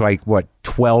point, there's like, what,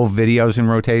 12 videos in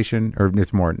rotation? Or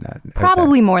it's more than that?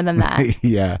 Probably more than that.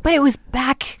 Yeah. But it was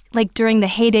back like during the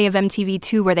heyday of MTV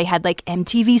too, where they had like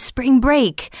MTV Spring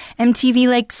Break, MTV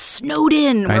like Snowed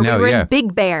In, where we were in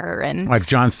Big Bear. And like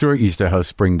Jon Stewart used to host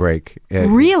Spring Break.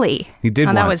 Really? He did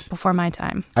once. That was before my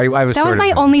time. That was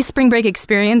my only Spring Break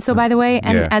experience, so by the way.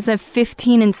 And as a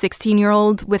 15 and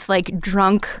 16-year-old with like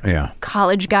drunk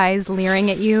college guys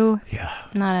leering at you,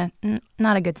 not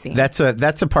a good scene. That's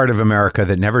a part of America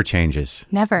that never changes.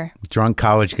 Never. Drunk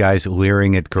college guys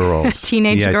leering at girls.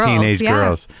 Teenage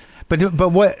girls.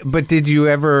 But did you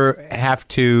ever have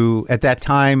to, at that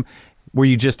time, were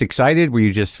you just excited? Were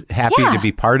you just happy to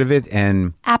be part of it?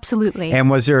 And absolutely. And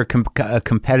was there a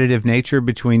competitive nature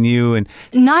between you and?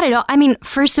 Not at all. I mean,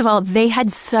 first of all, they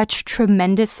had such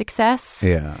tremendous success.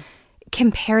 Yeah.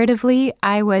 Comparatively,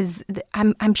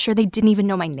 I'm sure they didn't even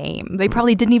know my name. They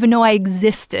probably didn't even know I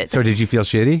existed. So did you feel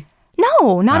shitty?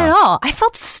 No, not at all. I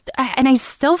felt, and I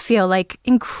still feel like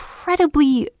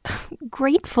incredibly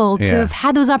grateful to have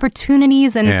had those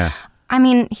opportunities. And I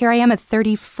mean, here I am at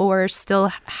 34,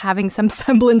 still having some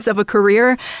semblance of a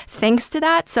career thanks to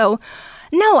that. So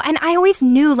no, and I always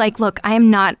knew like, look, I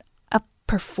am not a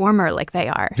performer like they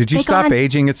are. Did you stop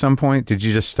aging at some point? Did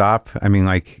you just stop? I mean,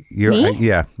 like you're,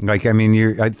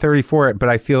 you're at 34, but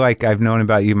I feel like I've known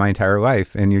about you my entire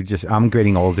life, and I'm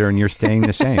getting older, and you're staying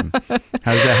the same.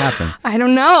 How does that happen? I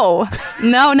don't know.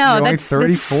 No, that's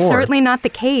 34. Certainly not the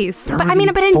case. 34. But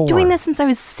I've been doing this since I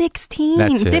was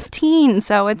 16, 15,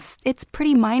 so it's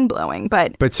pretty mind blowing.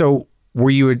 But so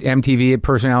were you at MTV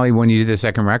personality when you did the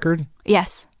second record?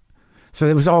 Yes. So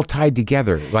it was all tied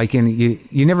together. Like, and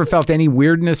you never felt any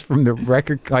weirdness from the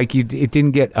record? Like, it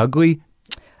didn't get ugly?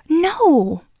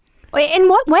 No. In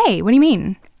what way? What do you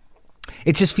mean?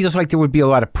 It just feels like there would be a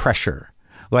lot of pressure.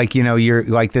 Like, you're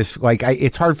like this, like,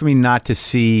 it's hard for me not to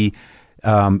see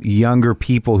younger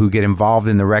people who get involved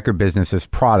in the record business as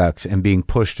products and being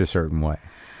pushed a certain way.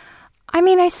 I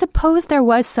mean, I suppose there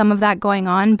was some of that going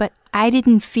on, but I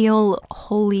didn't feel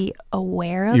wholly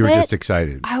aware of it. You were just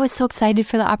excited. I was so excited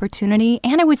for the opportunity,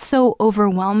 and it was so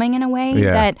overwhelming in a way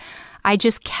that I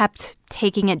just kept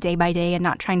taking it day by day and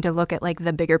not trying to look at like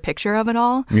the bigger picture of it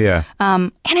all. Yeah.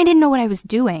 And I didn't know what I was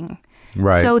doing.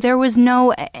 Right. So there was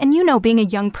no, and being a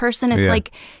young person, it's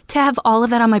like to have all of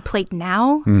that on my plate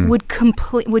now would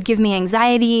give me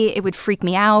anxiety. It would freak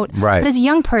me out. Right. But as a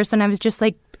young person, I was just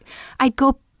like, I'd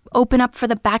go open up for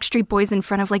the Backstreet Boys in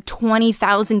front of like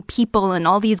 20,000 people and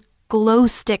all these glow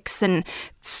sticks and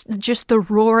just the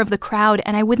roar of the crowd,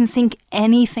 and I wouldn't think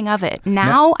anything of it.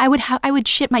 Now I would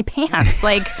shit my pants.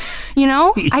 Like,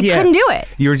 I couldn't do it.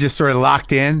 You were just sort of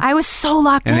locked in? I was so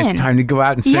locked in. And it's time to go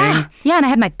out and sing? Yeah, and I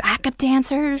had my backup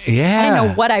dancers. Yeah. I didn't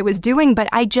know what I was doing, but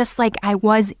I just I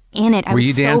was in it. I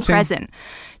was so dancing? present.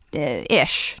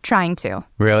 Trying to.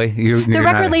 Really? The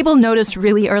record label noticed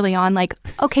really early on, like,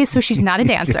 okay, so she's not a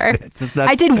dancer.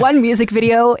 I did one music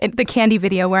video, the Candy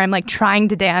video, where I'm like trying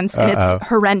to dance, and it's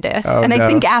horrendous. And I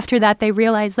think after that they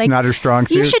realized, like, not her strong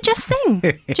suit. You should just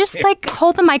sing. Just like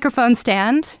hold the microphone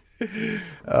stand.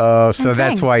 Oh, so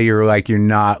that's why you're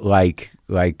not like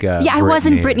I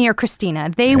wasn't Britney or Christina.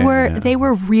 They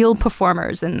were real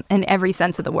performers in every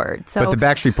sense of the word. So, but the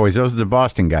Backstreet Boys, those are the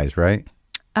Boston guys, right?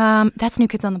 That's New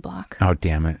Kids on the Block. Oh,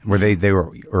 damn it. Were they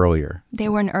were earlier? They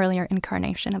were an earlier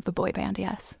incarnation of the boy band,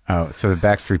 yes. Oh, so the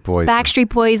Backstreet Boys. Backstreet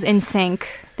Boys in Sync,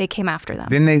 they came after them.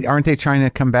 Aren't they trying to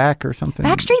come back or something?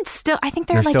 Backstreet's still, I think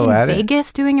they're like in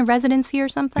Vegas doing a residency or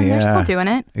something. Yeah. They're still doing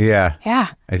it. Yeah. Yeah.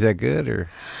 Is that good or?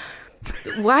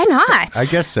 Why not? I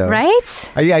guess so.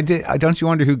 Right? Yeah, I did. Don't you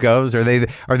wonder who goes? Are they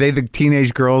the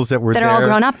teenage girls that were that there? are all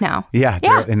grown up now? Yeah.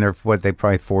 Yeah. In their, they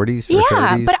probably 40s or 30s?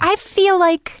 Yeah, but I feel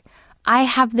like I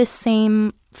have the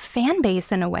same fan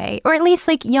base in a way, or at least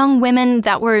like young women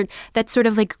that sort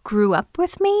of like grew up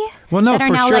with me. Well, no, that are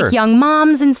for now sure. like young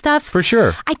moms and stuff. For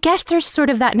sure. I guess there's sort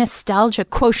of that nostalgia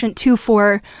quotient too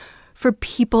for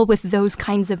people with those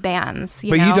kinds of bands.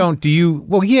 But you don't, do you?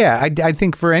 Well, yeah, I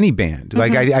think for any band.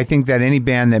 Like, I think that any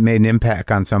band that made an impact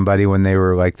on somebody when they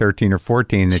were like 13 or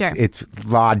 14, Sure. it's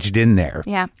lodged in there.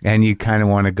 Yeah. And you kind of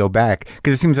want to go back.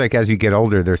 Because it seems like as you get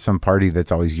older, there's some party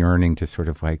that's always yearning to sort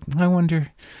of like, I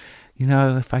wonder,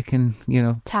 if I can,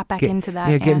 tap back into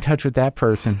that. Yeah, get in touch with that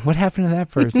person. What happened to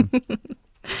that person?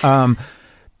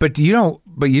 But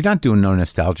you're not doing no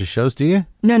nostalgia shows, do you?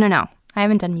 No. I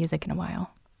haven't done music in a while.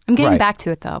 I'm getting back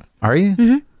to it, though. Are you?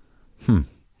 Mm-hmm.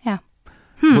 Yeah.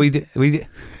 You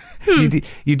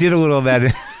did a little of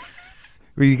that.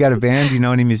 Where you got a band? Do you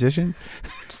know any musicians?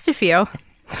 Just a few.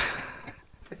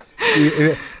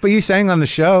 But you sang on the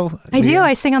show. I do.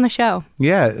 I sing on the show.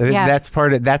 Yeah. That's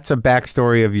a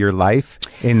backstory of your life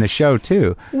in the show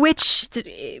too. Which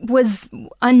was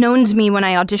unknown to me when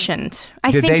I auditioned.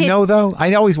 Did they know though?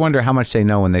 I always wonder how much they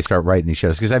know when they start writing these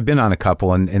shows, because I've been on a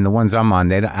couple, and the ones I'm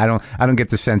on, I don't get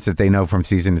the sense that they know from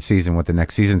season to season what the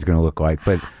next season's going to look like.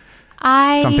 But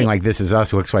something like This Is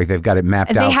Us looks like they've got it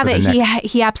mapped out. They have for it. the next...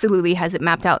 He absolutely has it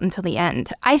mapped out until the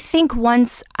end. I think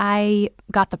once I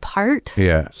got the part,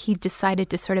 he decided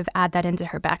to sort of add that into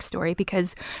her backstory,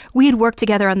 because we had worked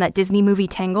together on that Disney movie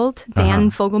Tangled.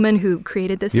 Dan Fogelman, who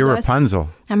created This You're Is Us. Rapunzel.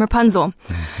 I'm Rapunzel.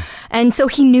 And so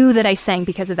he knew that I sang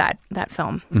because of that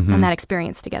film and that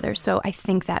experience together. So I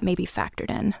think that maybe factored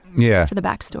in for the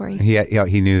backstory.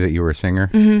 He knew that you were a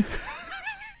singer. Mm-hmm.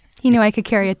 He knew I could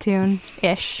carry a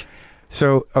tune-ish.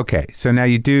 So, okay. So now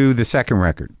you do the second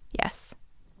record. Yes.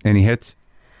 Any hits?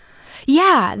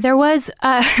 Yeah, there was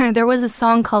a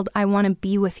song called "I Want to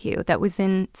Be With You" that was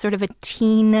in sort of a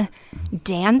teen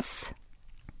dance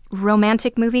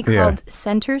romantic movie called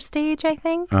Center Stage, I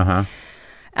think.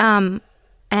 And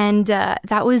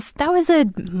that was a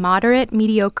moderate,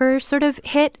 mediocre sort of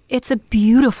hit. It's a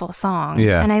beautiful song,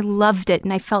 and I loved it,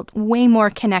 and I felt way more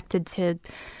connected to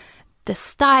the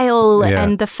style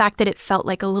and the fact that it felt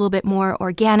like a little bit more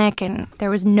organic, and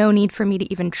there was no need for me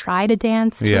to even try to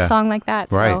dance to a song like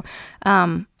that. Right.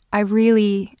 So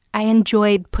I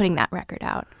enjoyed putting that record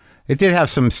out. It did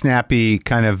have some snappy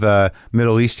kind of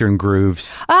Middle Eastern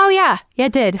grooves. Oh, yeah. Yeah,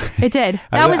 it did. It did.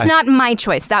 That was not my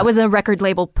choice. That was a record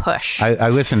label push. I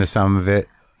listened to some of it.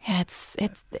 Yeah,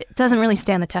 it doesn't really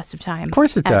stand the test of time. Of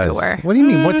course it does. As it were. What do you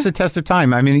mean? What's the test of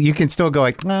time? I mean, you can still go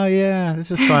like, oh yeah,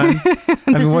 this is fun.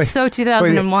 This is so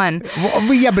 2001.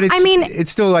 Well, yeah, but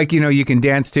it's still like, you can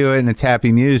dance to it and it's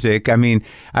happy music. I mean,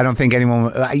 I don't think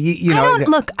anyone,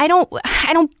 I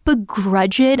don't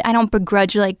begrudge it. I don't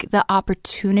begrudge like the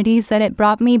opportunities that it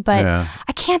brought me, but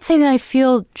I can't say that I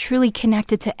feel truly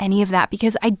connected to any of that,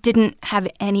 because I didn't have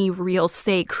any real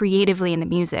say creatively in the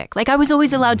music. Like, I was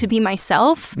always allowed to be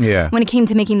myself. When it came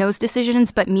to making those decisions,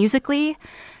 but musically,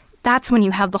 that's when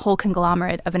you have the whole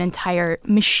conglomerate of an entire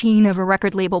machine of a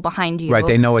record label behind you. Right,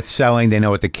 they know what's selling, they know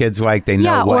what the kids like, they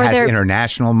know what has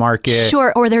international market.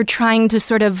 Sure, or they're trying to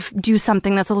sort of do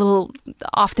something that's a little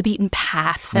off the beaten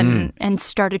path and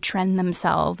start a trend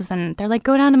themselves. And they're like,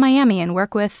 go down to Miami and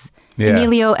work with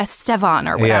Emilio Estevon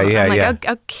or whatever. I'm like,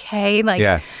 okay.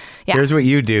 Like, here's what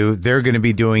you do. They're going to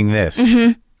be doing this.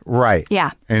 Mm-hmm. Right.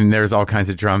 Yeah. And there's all kinds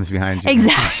of drums behind you.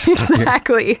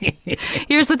 Exactly.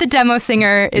 Here's what the demo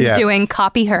singer is doing.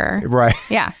 Copy her. Right.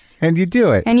 Yeah. And you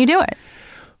do it.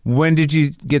 When did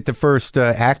you get the first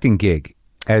acting gig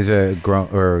as a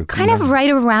kind of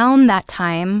right around that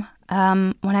time.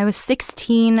 When I was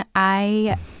 16,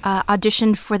 I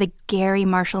auditioned for the Gary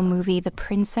Marshall movie, The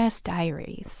Princess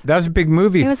Diaries. That was a big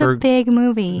movie. It was a big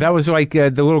movie. That was like The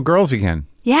Little Girls Again.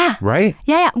 Yeah. Right?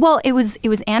 Yeah. Well, it was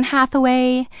Anne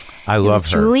Hathaway. I love her.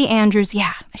 Julie Andrews.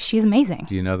 Yeah. She's amazing.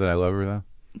 Do you know that I love her, though?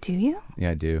 Do you?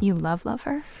 Yeah, I do. You love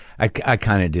her? I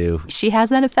kind of do. She has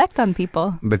that effect on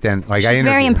people. But then, like, she's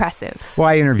very impressive. Well,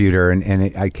 I interviewed her,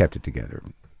 and I kept it together.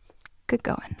 Good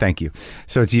going. Thank you.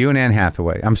 So it's you and Anne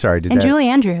Hathaway. I'm sorry. Julie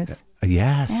Andrews.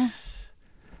 Yes.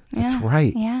 Yeah. That's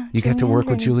right. Yeah. You got to work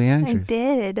with Julie Andrews. I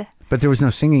did. But there was no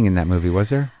singing in that movie, was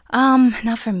there?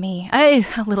 Not for me. A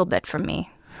little bit for me.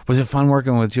 Was it fun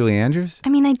working with Julie Andrews? I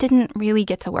mean, I didn't really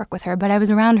get to work with her, but I was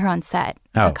around her on set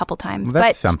a couple times. Well,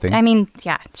 that's something. I mean,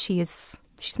 yeah, she's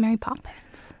Mary Poppins.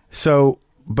 So,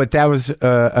 but that was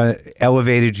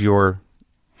elevated your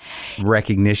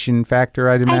recognition factor,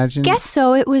 I'd imagine? I guess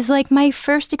so. It was like my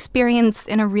first experience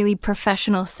in a really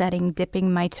professional setting,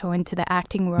 dipping my toe into the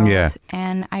acting world. Yeah.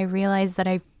 And I realized that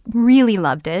I really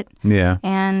loved it. Yeah.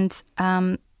 And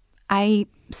I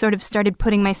sort of started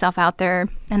putting myself out there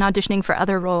and auditioning for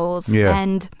other roles. Yeah.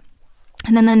 And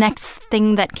And then the next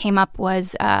thing that came up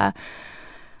was my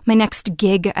next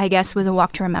gig, I guess, was A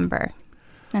Walk to Remember.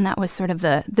 And that was sort of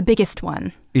the biggest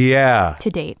one to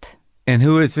date. And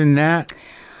who is in that?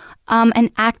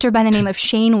 An actor by the name of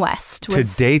Shane West. To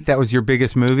date, that was your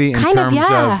biggest movie? Kind of,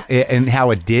 yeah. And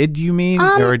how it did, you mean?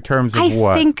 Or in terms of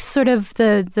what? I think sort of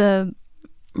the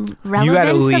relevance you had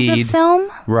a lead. of the film.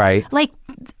 Right. Like,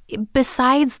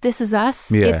 besides This Is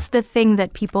Us, it's the thing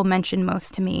that people mention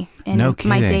most to me in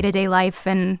my day-to-day life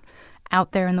and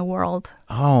out there in the world.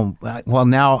 Oh, well,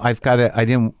 now I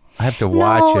have to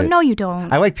watch it. No, you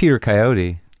don't. I like Peter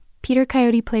Coyote. Peter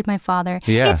Coyote played my father.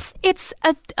 Yeah. It's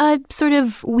a sort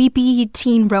of weepy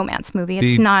teen romance movie.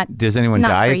 It's not. Does anyone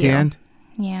die at the end?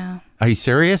 Yeah. Are you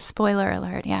serious? Spoiler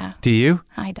alert, yeah. Do you?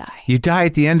 I die. You die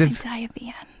at the end of... I die at the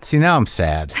end. See, now I'm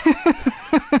sad.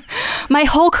 My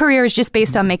whole career is just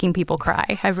based on making people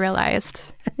cry, I've realized.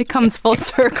 It comes full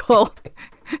circle.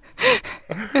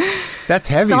 That's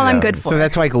heavy, That's all I'm good for. So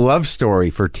that's like Love Story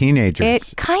for teenagers.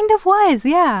 It kind of was,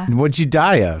 yeah. What'd you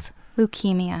die of?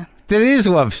 Leukemia. That is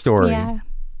Love Story. Yeah.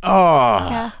 Oh.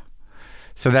 Yeah.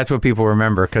 So that's what people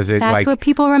remember because that's what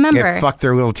people remember. It fucked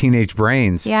their little teenage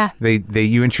brains. Yeah.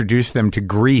 You introduced them to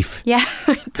grief. Yeah,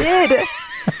 I did.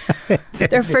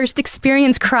 Their first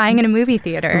experience crying in a movie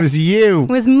theater. It was you.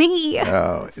 It was me.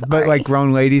 Oh, but like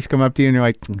grown ladies come up to you and you're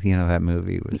like, that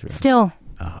movie was really... Still.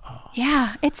 Oh.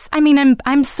 Yeah,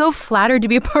 I'm so flattered to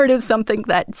be a part of something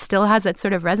that still has that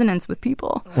sort of resonance with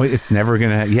people. Well, it's never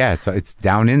gonna. Yeah, it's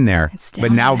down in there. It's down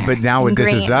but now with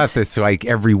ingrained. This Is Us, it's like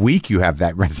every week you have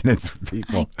that resonance with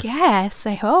people. I guess.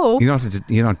 I hope. You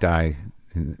don't die.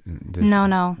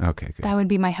 No. Okay, good. That would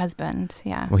be my husband.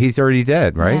 Yeah. Well, he's already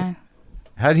dead, right? Yeah.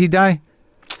 How did he die?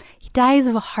 He dies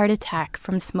of a heart attack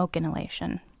from smoke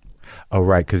inhalation. Oh,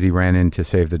 right, because he ran in to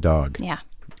save the dog. Yeah.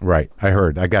 Right. I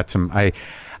heard. I got some. I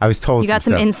was told you got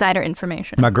some stuff. Insider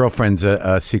information. My girlfriend's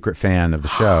a secret fan of the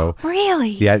show.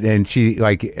 Really? Yeah, and she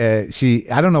I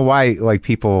don't know why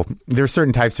people. There's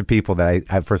certain types of people that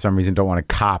I for some reason don't want to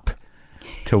cop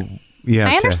to. Yeah,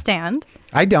 I understand.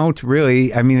 I don't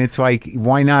really. I mean, it's like,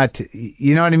 why not?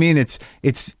 You know what I mean?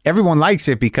 It's everyone likes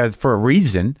it because for a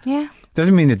reason. Yeah.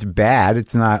 Doesn't mean it's bad.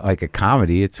 It's not like a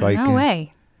comedy. It's like no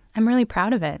way. I'm really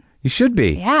proud of it. You should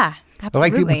be. Yeah.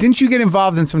 Absolutely. Like, didn't you get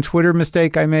involved in some Twitter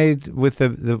mistake I made with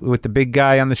the big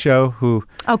guy on the show who?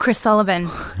 Oh, Chris Sullivan.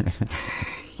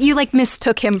 You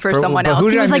mistook him for someone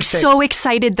else. He was so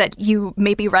excited that you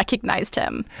maybe recognized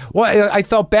him. Well, I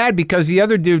felt bad because the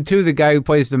other dude too, the guy who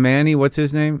plays the Manny, what's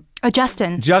his name?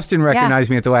 Justin. Justin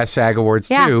recognized me at the last SAG Awards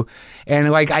too,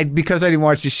 and because I didn't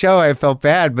watch the show, I felt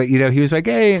bad. But he was like,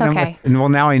 "Hey," it's okay. And well,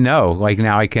 now I know. Like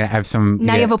now I can have some.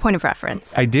 Now you have a point of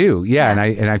reference. I do, yeah,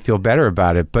 and I feel better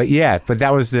about it. But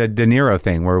that was the De Niro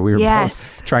thing where we were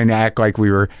both trying to act like we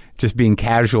were just being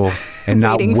casual and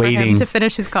not waiting for him to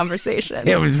finish his conversation.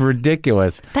 It was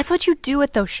ridiculous. That's what you do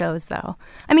at those shows, though.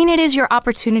 I mean, it is your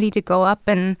opportunity to go up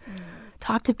and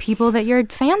talk to people that you're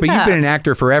fans of. But you've been an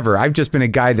actor forever. I've just been a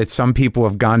guy that some people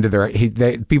have gone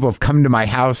to people have come to my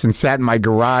house and sat in my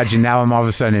garage, and now I'm all of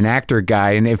a sudden an actor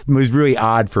guy, and it was really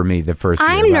odd for me the first year.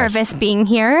 I'm nervous being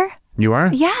here. You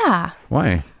are? Yeah.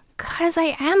 Why? Because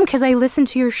I listen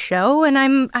to your show, and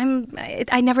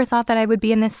I never thought that I would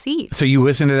be in this seat. So you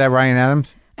listened to that Ryan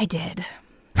Adams? I did.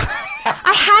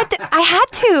 I had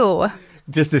to.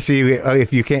 Just to see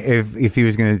if he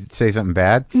was going to say something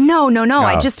bad? No.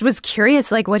 I just was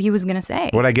curious, what he was going to say.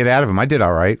 What'd I get out of him? I did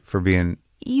all right for being...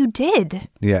 You did.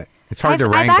 Yeah. It's hard to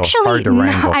wrangle.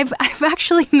 I've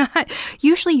actually not...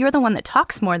 Usually you're the one that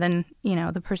talks more than,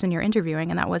 the person you're interviewing,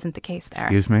 and that wasn't the case there.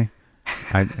 Excuse me?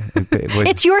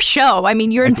 It's your show. I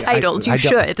mean, you're entitled. You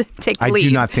should take the lead. I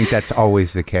do not think that's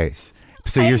always the case.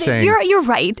 So you're saying you're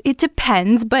right. It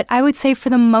depends, but I would say for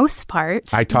the most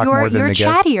part, I talk more than the guests.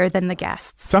 You're chattier than the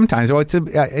guests. Sometimes, it's a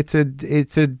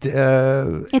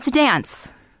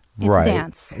dance. Right. A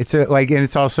dance. And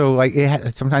it's also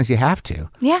sometimes you have to.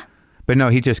 Yeah. But no,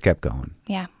 he just kept going.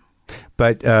 Yeah.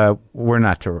 But we're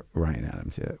not to Ryan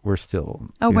Adams yet. We're still.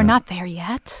 Oh, we're not there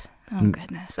yet. Oh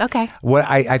goodness. Okay. What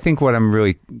I think what I'm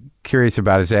really curious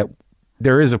about is that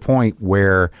there is a point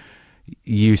where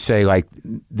you say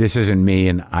this isn't me,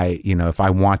 and if I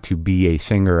want to be a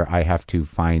singer, I have to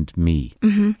find me.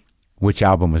 Mm-hmm. Which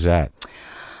album was that?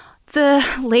 The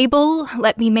label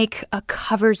let me make a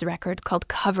covers record called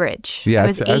Coverage. Yeah, I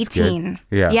was 18.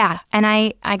 Yeah, and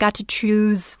I got to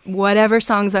choose whatever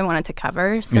songs I wanted to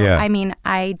cover. So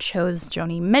I chose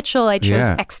Joni Mitchell, I chose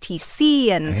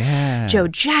XTC and Joe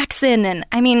Jackson,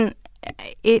 and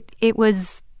it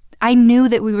was. I knew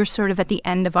that we were sort of at the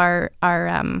end of our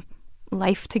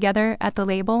life together at the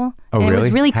label. Oh, and really? It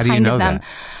was really How kind do you know of them. That?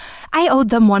 I owed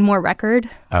them one more record,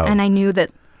 Oh. and I knew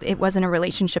that it wasn't a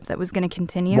relationship that was going to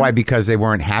continue. Why? Because they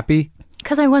weren't happy?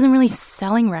 Because I wasn't really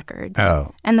selling records.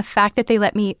 Oh. And the fact that they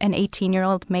let me, an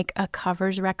 18-year-old, make a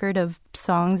covers record of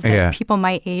songs that people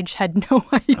my age had no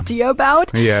idea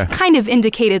about kind of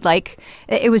indicated like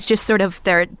it was just sort of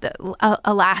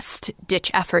a last-ditch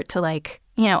effort to like,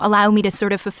 you know, allow me to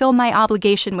sort of fulfill my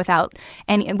obligation without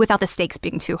the stakes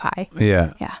being too high.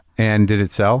 Yeah. Yeah. And did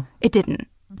it sell? It didn't.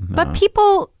 No. But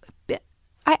people,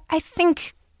 I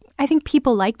think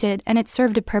people liked it, and it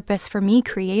served a purpose for me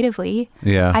creatively.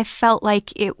 Yeah. I felt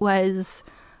like it was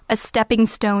a stepping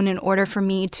stone in order for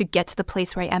me to get to the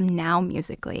place where I am now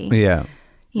musically. Yeah.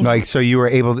 You know? Like, so you were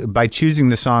able to, by choosing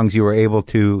the songs you were able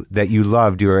to, that you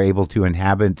loved, you were able to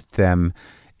inhabit them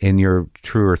in your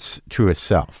truest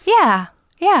self. Yeah.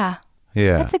 Yeah.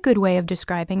 Yeah. That's a good way of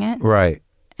describing it. Right.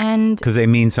 And because they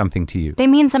mean something to you. They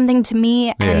mean something to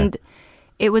me, and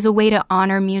it was a way to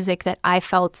honor music that I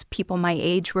felt people my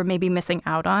age were maybe missing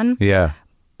out on. Yeah.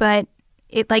 But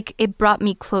it brought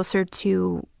me closer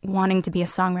to wanting to be a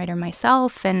songwriter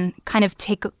myself and kind of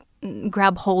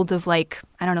grab hold of, like,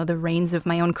 I don't know, the reins of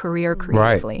my own career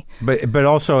creatively. Right. But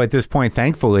also at this point,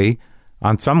 thankfully,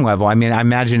 on some level, I mean, I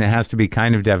imagine it has to be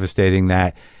kind of devastating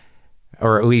that,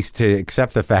 or at least to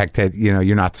accept the fact that, you know,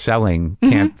 you're not selling,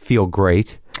 can't feel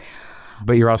great.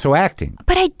 But you're also acting.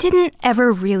 But I didn't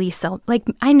ever really sell. Like,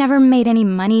 I never made any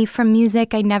money from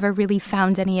music. I never really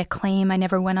found any acclaim. I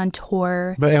never went on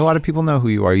tour. But a lot of people know who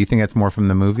you are. You think that's more from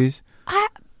the movies? I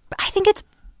think it's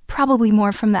probably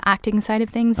more from the acting side of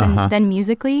things than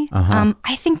musically.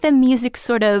 I think the music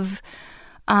sort of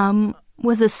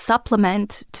was a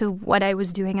supplement to what I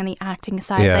was doing on the acting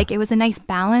side. Yeah. Like, it was a nice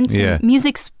balance. Yeah. And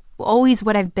music's always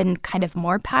what I've been kind of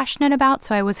more passionate about.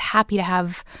 So I was happy to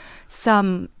have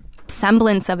some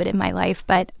semblance of it in my life,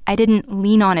 but I didn't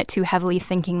lean on it too heavily,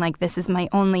 thinking like this is my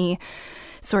only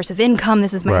source of income,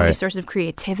 this is my only source of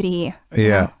creativity.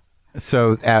 Yeah.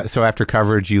 So after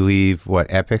coverage, you leave what,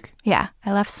 Epic? Yeah,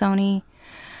 I left Sony.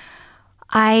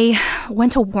 I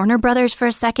went to Warner Brothers for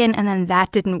a second, and then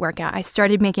that didn't work out. I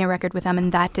started making a record with them,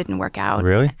 and that didn't work out.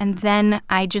 Really? And then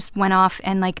I just went off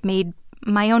and like made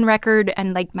my own record,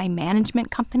 and like my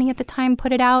management company at the time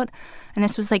put it out. And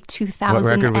this was like 2007. What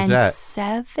record was that?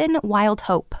 Wild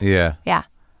Hope. Yeah. Yeah.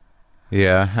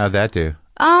 Yeah. How'd that do?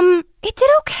 It did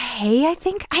okay. I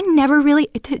think I never really,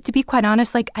 to be quite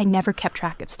honest, like I never kept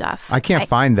track of stuff. I can't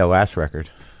find the last record.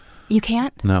 You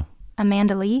can't? No.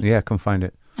 Amanda Lee? Yeah, come find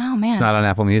it. Oh, man. It's not on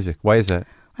Apple Music. Why is that?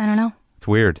 I don't know. It's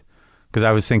weird. Because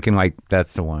I was thinking like,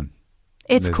 that's the one.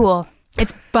 It's cool.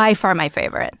 It's by far my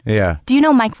favorite. Yeah. Do you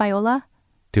know Mike Viola?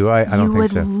 Do I? I don't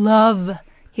think so. You would love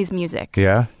his music.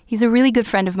 Yeah? He's a really good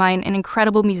friend of mine, an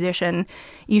incredible musician.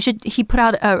 He put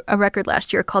out a record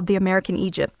last year called The American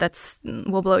Egypt.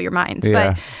 Will blow your mind.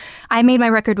 Yeah. But I made my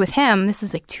record with him. This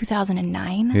is like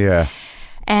 2009. Yeah.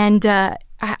 And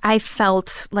I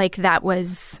felt like that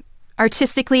was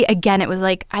artistically, again, it was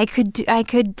like we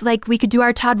could do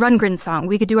our Todd Rundgren song,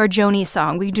 we could do our Joni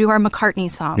song, we could do our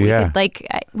McCartney song. Yeah.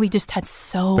 We just had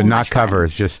so But not much fun.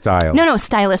 covers, just style. No,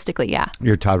 stylistically, yeah.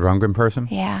 You're a Todd Rundgren person?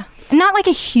 Yeah. Not like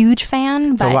a huge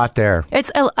fan, but It's a lot there.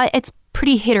 It's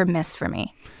pretty hit or miss for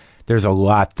me. There's a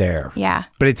lot there. Yeah.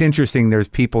 But it's interesting. There's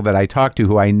people that I talk to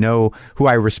who I know, who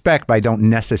I respect, but I don't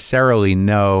necessarily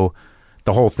know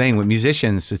the whole thing. With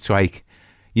musicians, it's like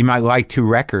you might like 2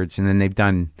 records and then they've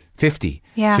done 50.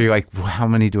 Yeah. So you're like, well, how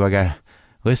many do I got to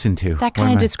listen to? That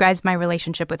kind of describes my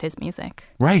relationship with his music.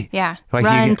 Right. Yeah. Like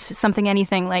Runt, something,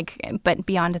 anything, but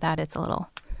beyond that, it's a little...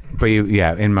 But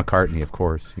in McCartney, of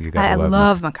course. I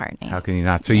love McCartney. How can you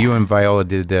not? So you and Viola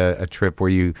did a trip where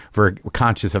you were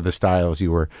conscious of the styles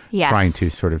you were trying to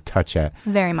sort of touch at.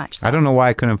 Very much so. I don't know why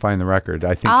I couldn't find the record.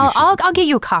 I think I'll get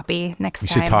you a copy next time.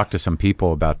 You should talk to some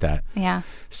people about that. Yeah.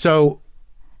 So,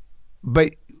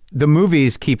 but the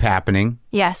movies keep happening.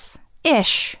 Yes.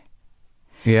 Ish.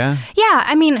 Yeah? Yeah,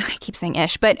 I mean, I keep saying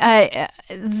ish, but I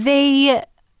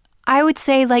would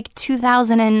say like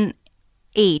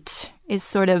 2008 is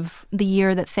sort of the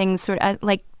year that things sort of,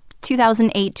 like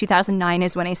 2008, 2009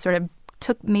 is when I sort of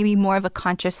took maybe more of a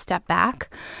conscious step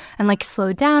back and like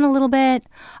slowed down a little bit.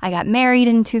 I got married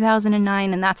in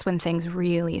 2009, and that's when things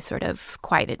really sort of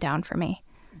quieted down for me.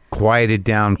 Quieted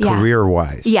down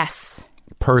career-wise? Yes.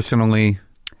 Personally?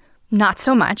 Not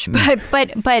so much, but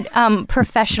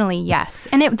professionally, yes.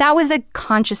 And that was a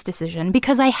conscious decision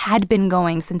because I had been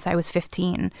going since I was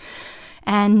 15.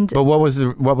 But what was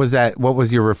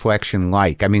your reflection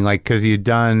like? I mean, like, because you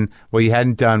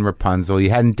hadn't done Rapunzel,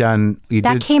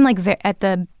 came like at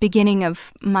the beginning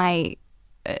of my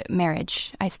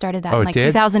marriage. I started that in like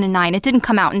 2009. It didn't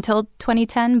come out until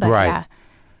 2010, but yeah.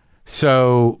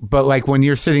 So, but like when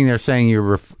you're sitting there saying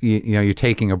you're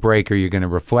taking a break or you're going to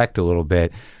reflect a little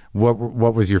bit, what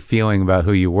was your feeling about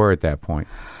who you were at that point?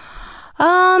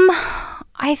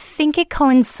 I think it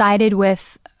coincided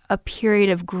with a period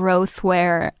of growth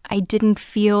where I didn't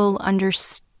feel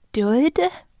understood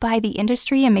by the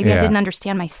industry, and maybe I didn't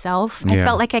understand myself. I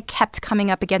felt like I kept coming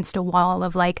up against a wall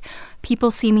of like, people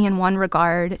see me in one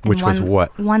regard. Which was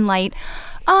what? One light.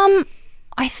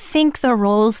 I think the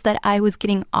roles that I was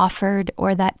getting offered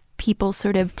or that people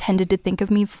sort of tended to think of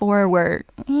me for were,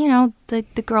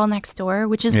 the girl next door,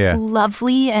 which is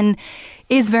lovely and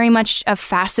is very much a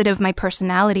facet of my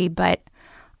personality. But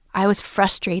I was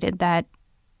frustrated that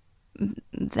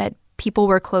people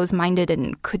were closed-minded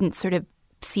and couldn't sort of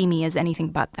see me as anything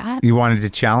but that. You wanted to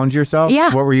challenge yourself?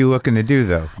 Yeah. What were you looking to do,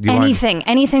 though?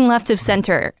 Anything left of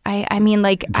center. I mean,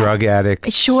 like... Drug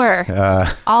addicts? Sure.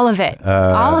 All of it.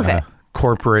 All of it.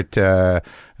 Corporate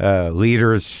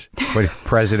leaders,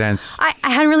 presidents. I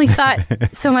hadn't really thought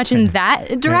so much in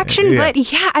that direction, but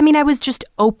I mean, I was just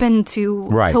open to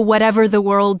whatever the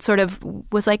world sort of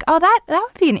was like, oh, that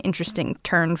would be an interesting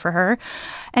turn for her.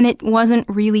 And it wasn't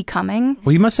really coming.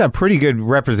 Well, you must have pretty good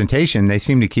representation. They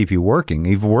seem to keep you working.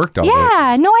 You've worked all day.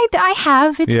 Yeah, no, I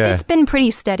have. It's been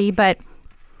pretty steady, but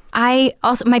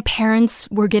my parents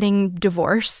were getting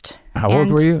divorced. How old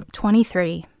were you?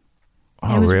 23.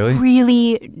 Oh, it was really?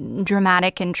 Really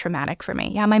dramatic and traumatic for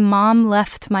me. Yeah, my mom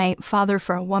left my father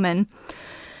for a woman,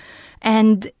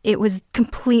 and it was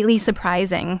completely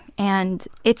surprising. And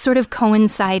it sort of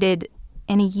coincided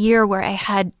in a year where I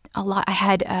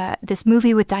had this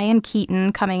movie with Diane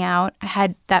Keaton coming out. I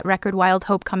had that record Wild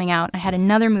Hope coming out. I had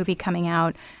another movie coming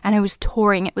out, and I was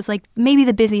touring. It was like maybe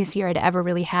the busiest year I'd ever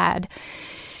really had.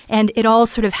 And it all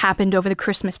sort of happened over the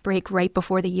Christmas break right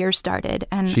before the year started.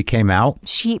 And she came out?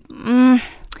 I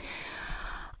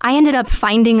ended up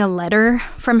finding a letter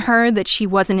from her that she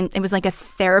wasn't, it was like a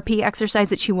therapy exercise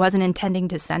that she wasn't intending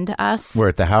to send to us. Where,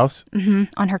 at the house? Mm-hmm,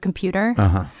 on her computer.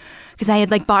 Uh-huh. Because I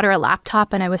had like bought her a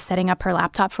laptop and I was setting up her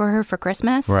laptop for her for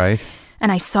Christmas. Right.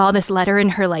 And I saw this letter in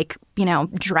her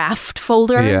draft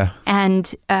folder. Yeah.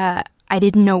 And I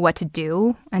didn't know what to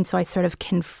do. And so I sort of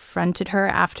confronted her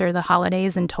after the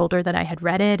holidays and told her that I had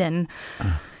read it. And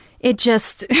it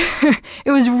just, it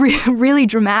was really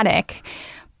dramatic.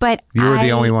 But you were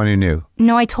the only one who knew?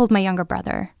 No, I told my younger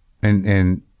brother.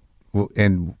 And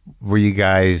were you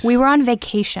guys? We were on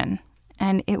vacation.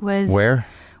 And it was... Where?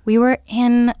 We were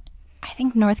in, I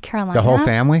think, North Carolina. The whole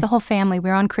family? The whole family. We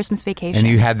were on Christmas vacation. And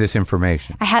you had this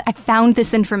information? I found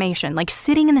this information, like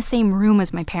sitting in the same room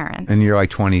as my parents. And you're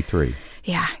like 23?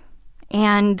 Yeah.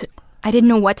 And I didn't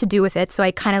know what to do with it, so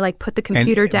I kind of like put the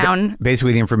computer down.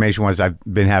 Basically, the information was, I've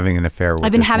been having an affair with this woman.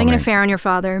 I've been having an affair on your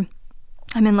father.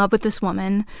 I'm in love with this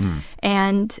woman.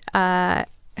 And I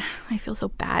feel so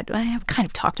bad. I have kind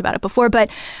of talked about it before, but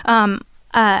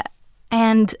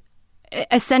and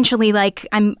essentially, like,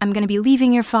 I'm going to be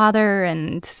leaving your father,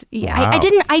 and wow.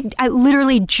 I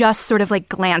literally just sort of like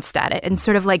glanced at it, and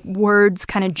sort of like words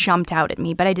kind of jumped out at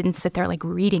me, but I didn't sit there like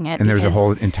reading it. And there was a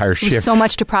whole entire shift. There was so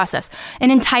much to process.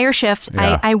 An entire shift.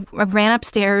 Yeah. I ran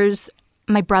upstairs.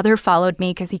 My brother followed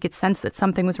me because he could sense that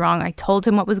something was wrong. I told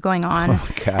him what was going on. Oh,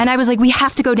 God. And I was like, we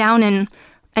have to go down and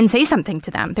say something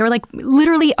to them. They were like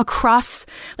literally across,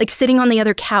 like sitting on the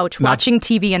other couch, watching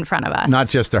TV in front of us. Not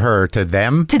just to her, to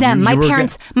them? To them.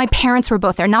 My parents were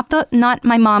both there. Not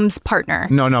my mom's partner.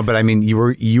 No, but I mean, you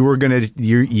were gonna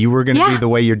be the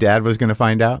way your dad was gonna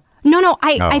find out? No,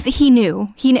 he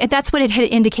knew. That's what it had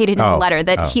indicated in the letter,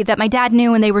 that my dad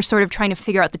knew, and they were sort of trying to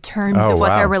figure out the terms of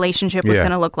what their relationship was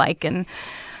going to look like.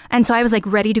 And so I was like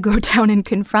ready to go down and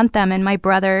confront them. And my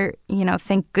brother,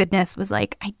 thank goodness, was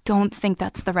like, I don't think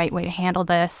that's the right way to handle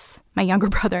this. My younger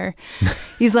brother,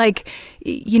 he's like,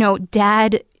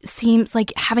 Dad seems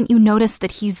like, haven't you noticed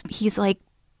that he's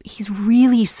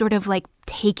really sort of like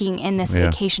taking in this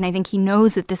vacation. I think he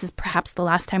knows that this is perhaps the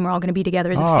last time we're all going to be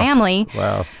together as a family.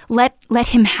 Wow. Let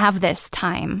him have this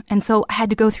time. And so I had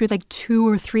to go through like 2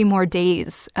 or 3 more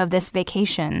days of this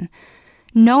vacation,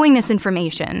 knowing this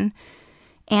information.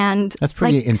 And that's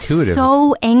pretty intuitive.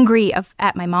 So angry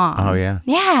at my mom. Oh, yeah.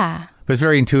 Yeah. But it's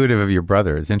very intuitive of your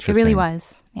brother. It's interesting. It really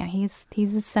was. Yeah,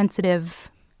 he's a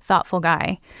sensitive, thoughtful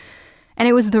guy. And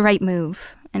it was the right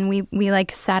move. And we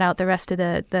like sat out the rest of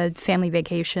the family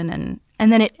vacation,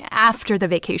 and then after the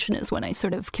vacation is when I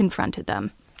sort of confronted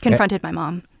my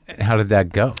mom. How did that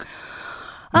go?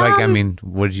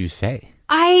 What did you say?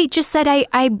 I just said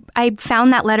I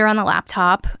found that letter on the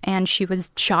laptop, and she was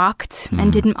shocked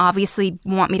and didn't obviously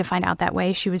want me to find out that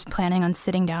way. She was planning on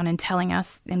sitting down and telling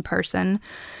us in person,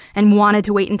 and wanted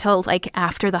to wait until like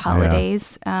after the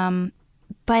holidays.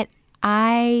 But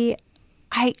I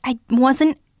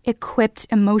wasn't equipped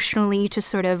emotionally to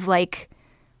sort of like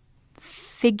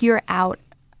figure out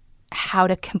how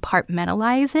to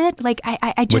compartmentalize it. Like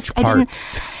I just Which part? I didn't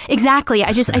exactly.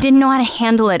 I didn't know how to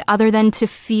handle it other than to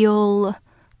feel.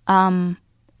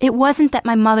 It wasn't that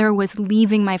my mother was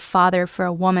leaving my father for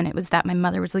a woman. It was that my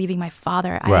mother was leaving my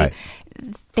father. Right.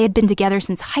 They had been together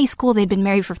since high school. They'd been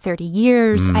married for 30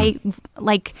 years. I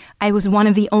was one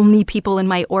of the only people in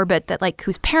my orbit that like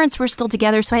whose parents were still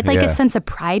together. So I had like a sense of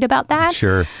pride about that.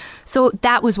 Sure. So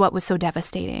that was what was so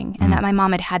devastating. And that my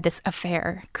mom had this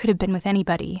affair. Could have been with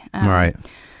anybody. Right.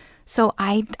 So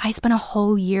I spent a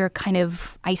whole year kind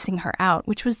of icing her out,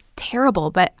 which was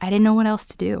terrible, but I didn't know what else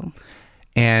to do.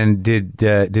 And did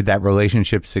that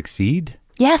relationship succeed?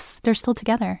 Yes, they're still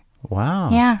together. Wow.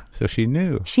 Yeah. So she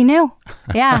knew. She knew.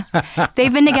 Yeah.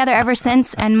 They've been together ever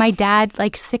since. And my dad,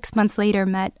 like 6 months later,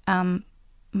 met my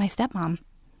stepmom.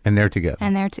 And they're together.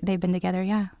 And they've been together,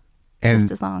 yeah. And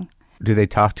just as long. Do they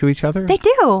talk to each other? They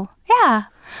do. Yeah.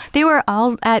 They were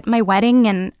all at my wedding,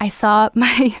 and I saw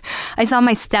my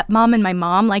stepmom and my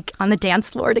mom like on the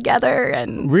dance floor together.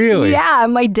 And really, yeah,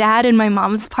 my dad and my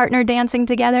mom's partner dancing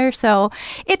together. So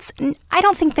I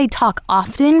don't think they talk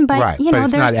often, but right. you know, but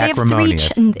it's not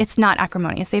acrimonious. It's not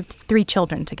acrimonious. They have 3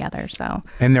 children together. So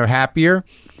and they're happier.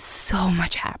 So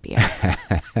much happier.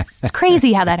 It's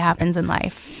crazy how that happens in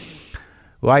life.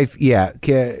 Life, yeah.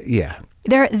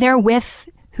 They're with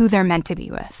who they're meant to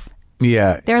be with.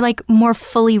 Yeah. They're like more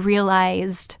fully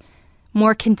realized,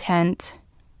 more content.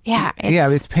 Yeah.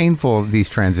 It's painful, these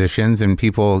transitions, and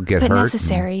people get hurt. But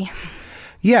necessary.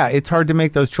 Yeah, it's hard to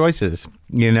make those choices,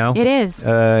 you know? It is.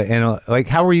 And like,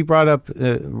 how were you brought up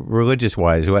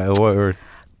religious-wise?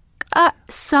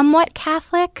 Somewhat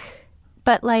Catholic,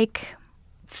 but like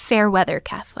fair weather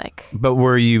Catholic. But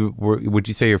would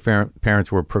you say your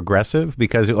parents were progressive?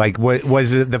 Because like,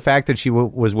 was it the fact that she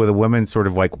was with a woman sort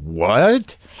of like,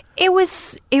 what? It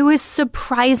was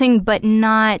surprising, but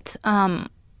not,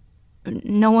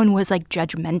 no one was like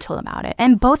judgmental about it.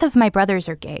 And both of my brothers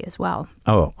are gay as well.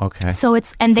 Oh, okay. So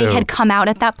they had come out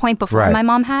at that point before my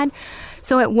mom had.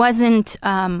 So it wasn't,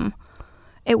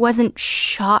 it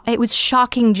was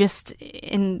shocking just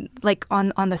in like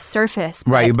on the surface.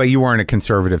 Right, but you weren't a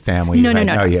conservative family. No, right?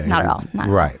 not Yeah. at all.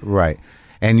 Right.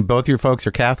 And both your folks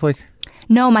are Catholic?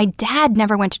 No, my dad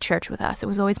never went to church with us. It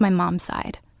was always my mom's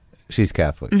side. She's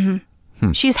Catholic.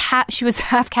 Mm-hmm. She was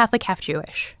half Catholic, half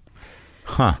Jewish.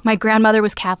 Huh. My grandmother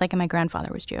was Catholic and my grandfather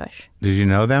was Jewish. Did you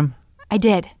know them? I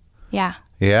did. Yeah.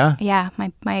 Yeah? Yeah.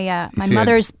 My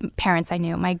mother's parents I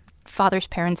knew. My father's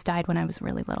parents died when I was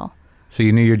really little. So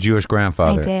you knew your Jewish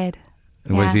grandfather? I did.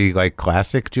 Was he like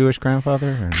classic Jewish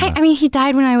grandfather? I mean, he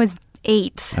died when I was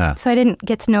 8. So I didn't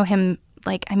get to know him.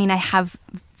 Like, I mean, I have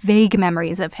vague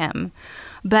memories of him.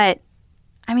 But,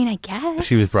 I mean, I guess.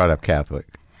 She was brought up Catholic.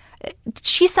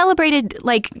 She celebrated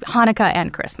like Hanukkah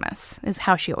and Christmas is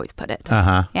how she always put it.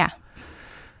 Uh-huh. Yeah.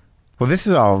 Well, this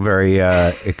is all very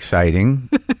exciting.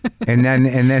 and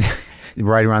then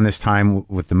right around this time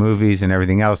with the movies and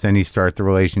everything else, then you start the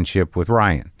relationship with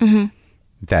Ryan. Mm-hmm.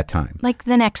 At that time. Like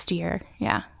the next year,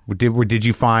 yeah. Did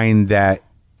you find that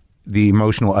the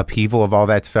emotional upheaval of all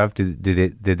that stuff,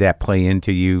 did that play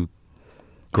into you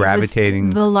gravitating? It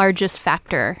was the largest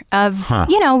factor of,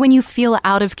 when you feel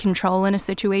out of control in a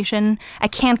situation. I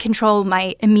can't control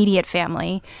my immediate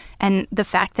family. And the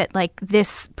fact that like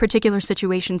this particular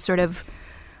situation sort of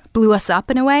blew us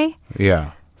up in a way.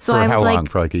 Yeah. So for I was how like, long?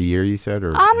 For like a year, you said?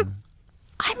 Or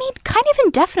I mean, kind of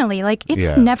indefinitely. Like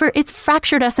it's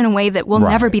fractured us in a way that will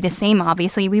never be the same.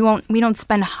 Obviously, we don't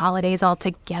spend holidays all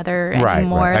together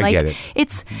anymore. Right. I get it.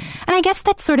 And I guess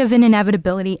that's sort of an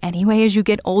inevitability anyway as you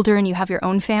get older and you have your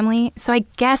own family. So I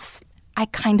guess I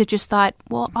kind of just thought,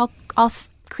 well, I'll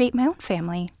create my own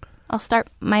family. I'll start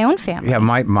my own family. Yeah,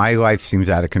 my life seems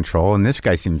out of control, and this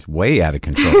guy seems way out of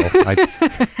control.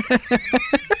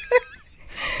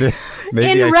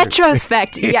 In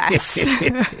retrospect, yes.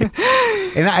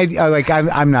 And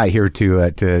I'm not here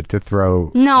to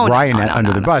throw Ryan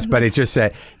under the bus, but it's just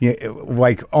that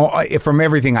from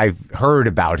everything I've heard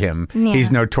about him,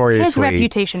 he's notoriously his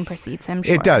reputation precedes him.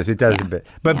 Sure. It does a bit,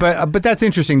 but that's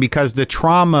interesting because the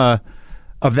trauma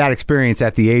of that experience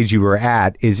at the age you were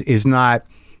at is not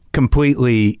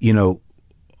completely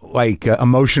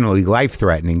emotionally life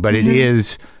threatening, but it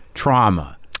is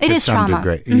trauma. It is trauma.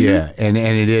 Mm-hmm. Yeah. And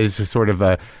it is sort of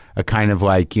a kind of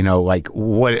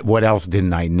what else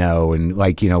didn't I know? And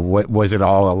what was it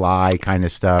all a lie kind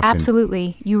of stuff?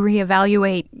 Absolutely. You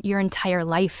reevaluate your entire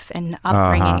life and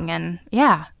upbringing and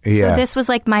So this was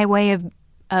like my way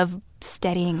of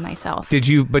steadying myself. Did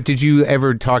you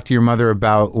ever talk to your mother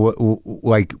about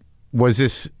was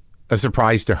this a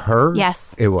surprise to her?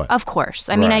 Yes. It was. Of course.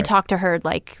 I mean, I Right. talked to her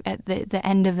like at the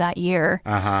end of that year.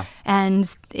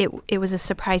 And it was a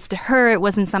surprise to her. It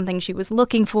wasn't something she was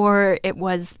looking for. It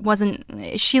wasn't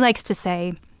she likes to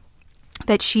say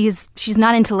that she's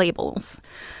not into labels.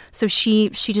 So she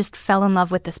just fell in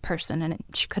love with this person, and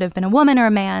she could have been a woman or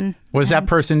a man. What does that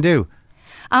person do?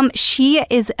 She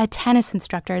is a tennis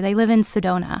instructor. They live in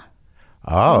Sedona.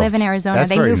 Oh, Live in Arizona. that's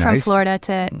They very moved from nice. Florida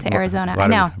to Arizona. A lot I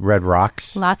know. of red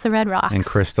rocks Lots of red rocks. and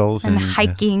crystals and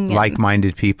hiking. And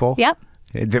like-minded people. Yep.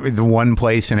 The one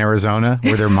place in Arizona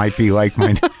where there might be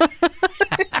like-minded.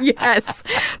 Yes.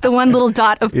 The one little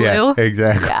dot of blue. Yeah,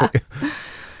 exactly. Yeah.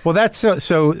 Well, that's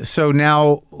so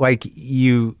now, like,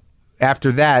 you,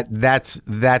 after that, that's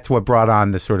what brought on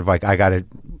the sort of like, I've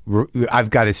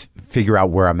got to figure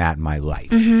out where I'm at in my life.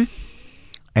 Mm-hmm.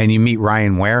 And you meet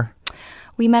Ryan where?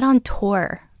 We met on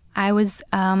tour. I was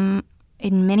in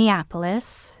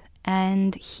Minneapolis,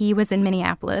 and he was in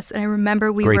Minneapolis. And I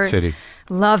remember Great city.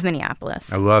 Love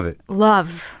Minneapolis. I love it.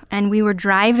 Love. And we were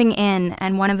driving in,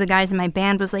 and one of the guys in my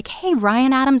band was like, hey,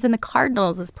 Ryan Adams and the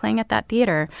Cardinals is playing at that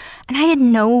theater. And I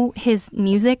didn't know his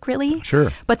music really.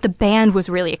 Sure. But the band was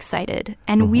really excited.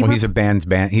 And He's a band's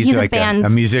band. He's like a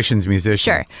musician's musician.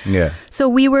 Sure. Yeah. So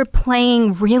we were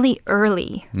playing really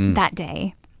early that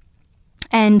day.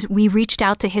 And we reached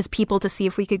out to his people to see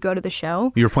if we could go to the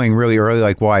show. You were playing really early,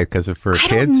 like why? Because of for kids?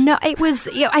 I don't know. It was,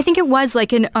 I think it was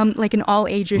like an all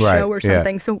ages Right, show or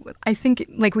something. yeah. So I think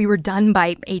like we were done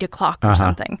by 8:00 or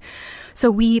something. So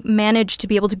we managed to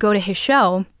be able to go to his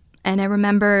show. And I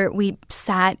remember we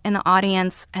sat in the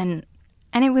audience and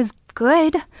it was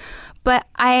good. But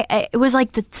it was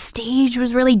like the stage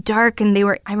was really dark, and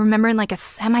I remember in like a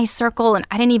semicircle, and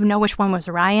I didn't even know which one was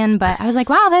Ryan, but I was like,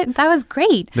 wow, that was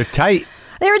great. They're tight.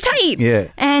 They were tight. Yeah.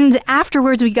 And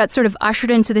afterwards, we got sort of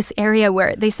ushered into this area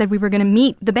where they said we were going to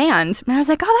meet the band. And I was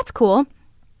like, oh, that's cool.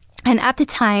 And at the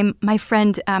time, my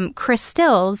friend Chris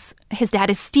Stills, his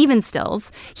dad is Steven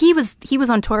Stills. He was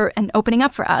on tour and opening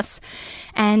up for us.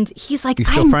 And he's like, You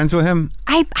still friends with him?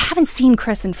 I haven't seen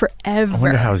Chris in forever. I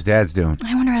wonder how his dad's doing.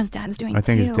 I wonder how his dad's doing. I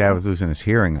think too. his dad was losing his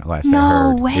hearing last I No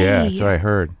heard. way. Yeah, that's what I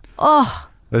heard. Oh.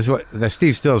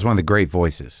 Steve Still is one of the great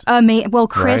voices. Well,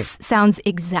 Chris sounds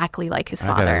exactly like his I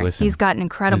gotta father. listen. He's got an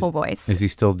incredible voice. Is he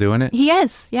still doing it? He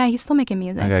is. Yeah, he's still making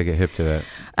music. I gotta get hip to that.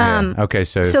 Yeah. Okay,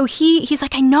 So he's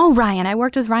like, I know Ryan. I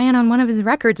worked with Ryan on one of his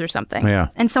records or something. Yeah.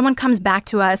 And someone comes back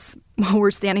to us while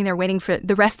we're standing there waiting for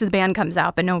the rest of the band comes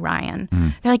out, but no Ryan.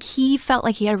 They're like, he felt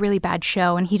like he had a really bad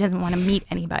show and he doesn't want to meet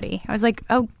anybody. I was like,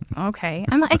 oh, okay.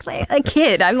 I'm like a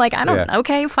kid. I'm like, I don't. Yeah.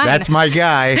 Okay, fine. That's my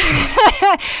guy.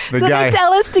 So they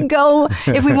tell us to go.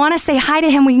 If we want to say hi to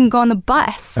him, we can go on the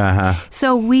bus.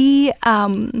 So we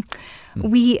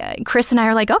Chris and I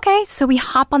are like, okay. So we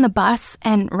hop on the bus,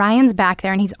 and Ryan's back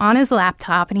there, and he's on his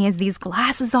laptop, and he has these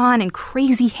glasses on and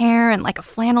crazy hair and like a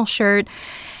flannel shirt.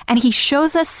 And he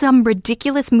shows us some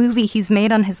ridiculous movie he's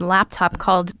made on his laptop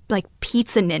called like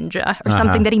Pizza Ninja or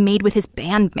something that he made with his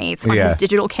bandmates on his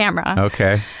digital camera.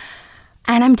 Okay.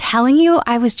 And I'm telling you,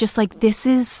 I was just like, this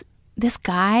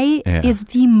guy is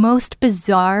the most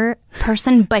bizarre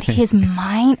person, but his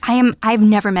mind, I've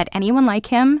never met anyone like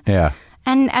him. Yeah.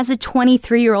 And as a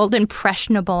 23-year-old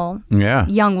impressionable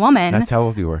young woman, That's how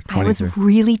old you were, 23. I was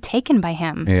really taken by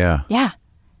him. Yeah. Yeah.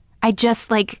 I just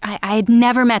like, I had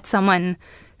never met someone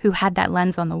who had that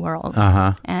lens on the world.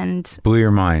 And Blew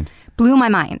your mind. blew my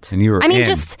mind. And you were in.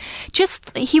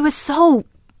 just he was so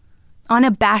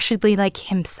unabashedly like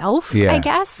himself, I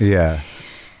guess. Yeah.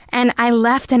 And I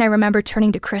left, and I remember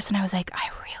turning to Chris, and I was like, I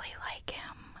really like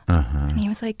him. And he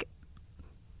was like,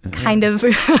 kind of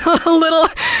a little,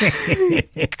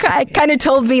 kind of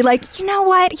told me like, you know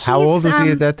what? How old was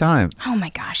he at that time? Oh my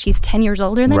gosh, he's 10 years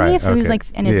older than me, so he was like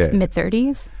in his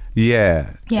mid-30s.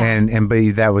 Yeah. Yeah.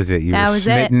 But that was it. You That were was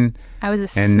smitten. I was a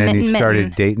And smitten then you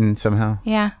started mitten. dating somehow?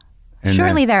 Yeah. And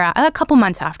Shortly thereafter, a couple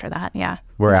months after that, yeah.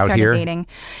 We're we out started here? dating.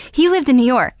 He lived in New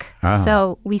York, Oh.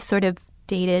 so we sort of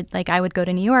dated. Like I would go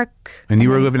to New York. And you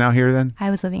were then living out here then? I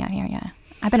was living out here, yeah.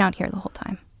 I've been out here the whole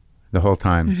time. The whole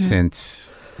time? Mm-hmm.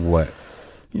 Since what?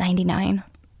 99.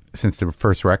 Since the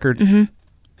first record? Mm-hmm.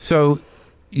 So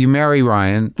you marry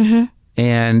Ryan,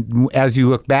 and as you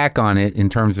look back on it in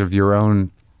terms of your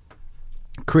own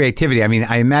creativity, I mean,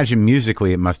 I imagine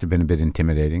musically it must have been a bit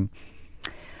intimidating.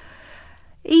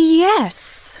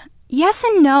 Yes. Yes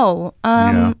and no.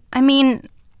 Yeah. I mean,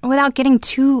 without getting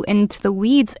too into the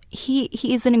weeds, he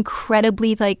is an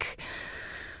incredibly like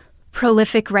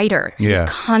prolific writer. Yeah. He's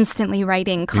constantly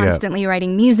writing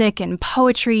writing music and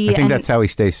poetry. I think that's how he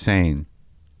stays sane.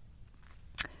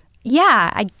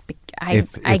 Yeah,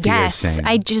 If he is guess. sane.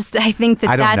 I think that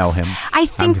I don't that's, know him. I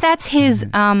think that's his,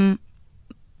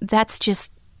 that's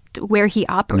just where he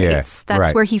operates. That's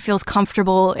right. where he feels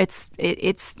comfortable.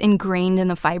 It's ingrained in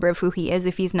the fiber of who he is.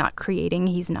 If he's not creating,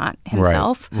 he's not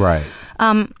himself. Right.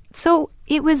 So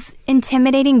it was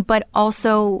intimidating, but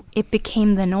also it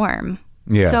became the norm.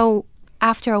 Yeah. So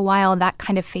after a while, that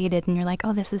kind of faded, and you're like,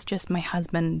 oh, this is just my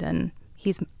husband, and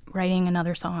he's writing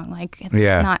another song. Like, it's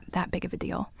not that big of a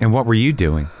deal. And what were you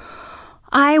doing?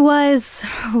 I was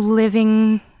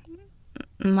living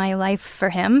my life for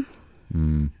him.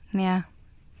 Yeah.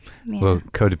 Well,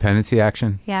 codependency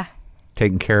action? Yeah.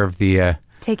 Taking care of the...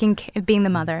 being the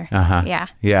mother. Uh-huh. Yeah.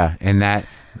 Yeah, and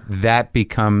that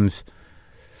becomes...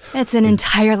 It's an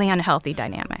entirely unhealthy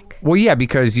dynamic. Well, yeah,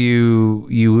 because you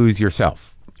lose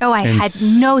yourself. Oh, I had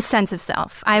no sense of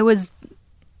self. I was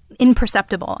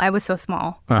imperceptible. I was so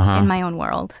small in my own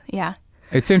world. Yeah.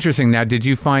 It's interesting. Now, did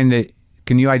you find that,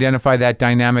 can you identify that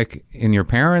dynamic in your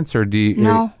parents, or do you,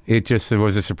 No. it just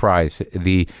was a surprise,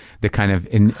 the kind of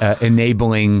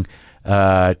enabling,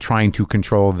 trying to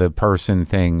control the person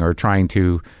thing, or trying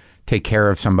to take care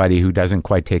of somebody who doesn't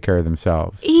quite take care of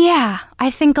themselves? Yeah, I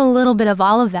think a little bit of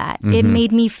all of that. It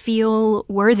made me feel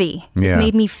worthy. Yeah. It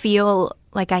made me feel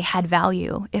like I had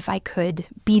value if I could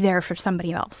be there for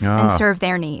somebody else and serve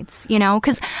their needs,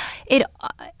 because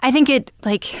I think it,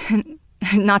 like,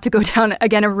 not to go down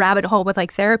again a rabbit hole with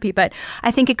like therapy, but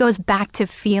I think it goes back to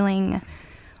feeling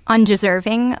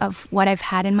undeserving of what I've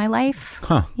had in my life,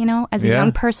 as a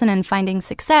young person, and finding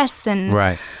success. And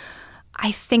Right.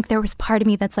 I think there was part of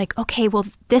me that's like, okay, well,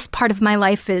 this part of my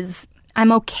life is,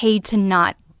 I'm okay to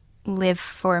not live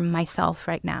for myself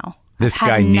right now. This I've had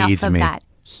guy enough needs of me. That.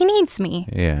 He needs me.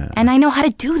 Yeah. And I know how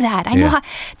to do that. I know how,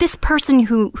 this person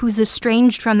who's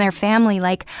estranged from their family,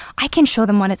 like, I can show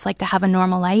them what it's like to have a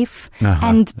normal life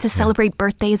and to celebrate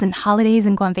birthdays and holidays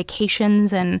and go on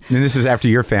vacations. And this is after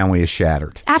your family is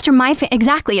shattered. After my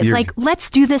exactly. It's like, let's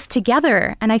do this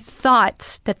together. And I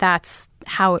thought that that's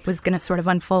how it was going to sort of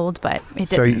unfold, but it didn't.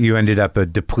 So you ended up a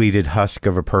depleted husk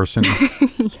of a person?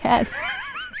 Yes.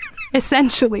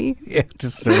 Essentially. Yeah,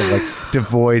 just sort of like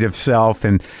devoid of self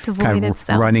and kind of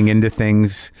running into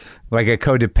things, like a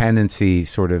codependency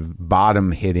sort of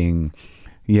bottom hitting.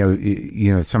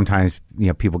 Sometimes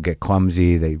people get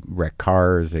clumsy, they wreck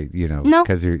cars, No.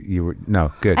 because you were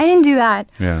good. I didn't do that.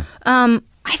 Yeah.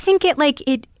 I think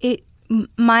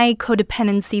my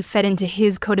codependency fed into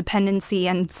his codependency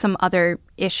and some other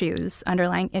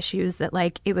underlying issues, that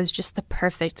like it was just the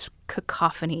perfect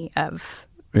cacophony of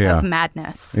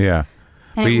madness. Yeah.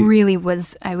 And it really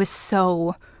was, I was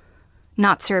so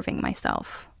not serving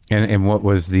myself. And what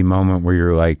was the moment where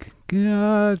you're like,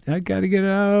 God, I got to get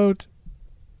out?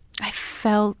 I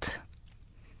felt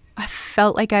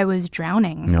like I was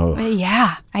drowning. No.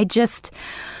 Yeah.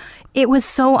 It was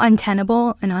so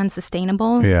untenable and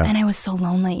unsustainable. Yeah. And I was so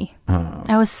lonely.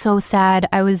 I was so sad.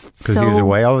 Because he was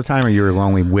away all the time, or you were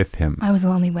lonely with him? I was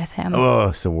lonely with him. Oh,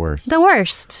 it's the worst. The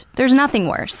worst. There's nothing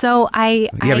worse. So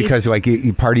because like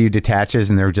part of you detaches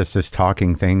and there's just this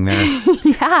talking thing there.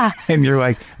 Yeah. And you're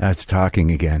like, it's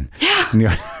talking again. Yeah. And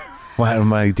you're, what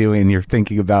am I doing? And you're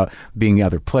thinking about being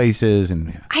other places.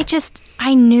 And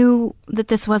I knew that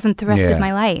this wasn't the rest of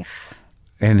my life.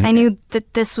 And I knew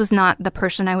that this was not the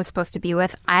person I was supposed to be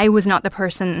with. I was not the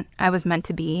person I was meant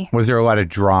to be. Was there a lot of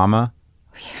drama?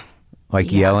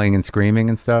 Like yelling and screaming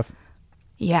and stuff?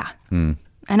 Yeah. And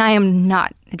I am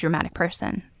not a dramatic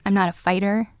person. I'm not a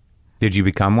fighter. Did you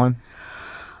become one?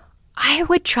 I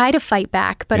would try to fight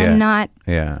back, but I'm not.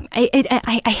 Yeah.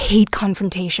 I hate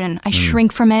confrontation. I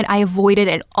shrink from it. I avoid it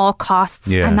at all costs.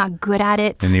 Yeah. I'm not good at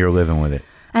it. And you're living with it.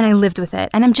 And I lived with it.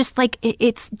 And I'm just like,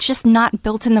 it's just not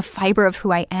built in the fiber of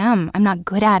who I am. I'm not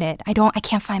good at it. I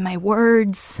can't find my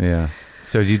words. Yeah.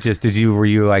 So were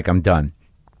you like, I'm done?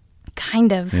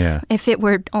 Kind of. Yeah. If it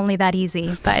were only that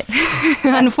easy. But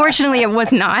unfortunately, it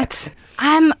was not.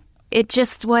 It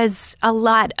just was a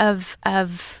lot of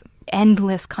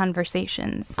endless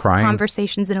conversations. Crying?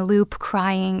 Conversations in a loop,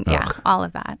 crying. Ugh. Yeah, all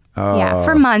of that. Yeah,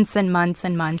 for months and months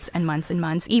and months and months and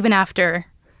months, even after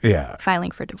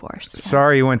filing for divorce. Yeah.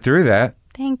 Sorry you went through that.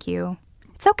 Thank you.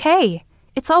 It's okay.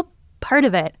 It's all part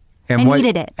of it. And I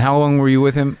needed it. How long were you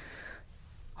with him?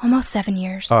 Almost 7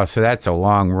 years. Oh, so that's a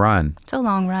long run. It's a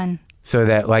long run. So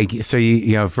that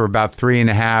you for about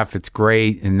 3.5, it's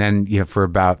great. And then, for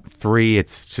about 3,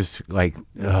 it's just like,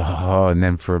 oh, and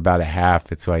then for about a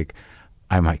half, it's like,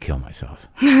 I might kill myself.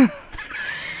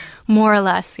 More or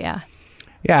less, yeah.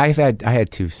 Yeah, I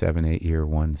had 2 7-8 year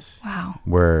ones. Wow.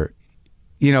 Where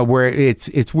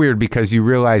it's weird because you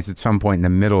realize at some point in the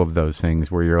middle of those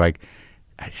things where you're like,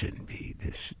 I shouldn't be.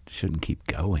 This shouldn't keep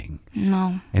going.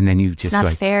 No. And then you just it's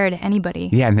not fair to anybody.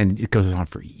 Yeah, and then it goes on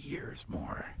for years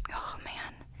more. Oh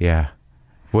man. Yeah.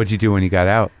 What'd you do when you got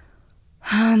out?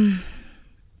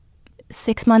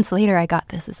 6 months later, I got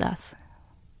This Is Us.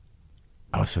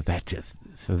 Oh, so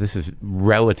this is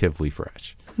relatively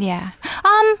fresh. Yeah.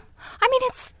 I mean,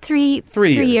 it's three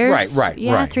years. Right.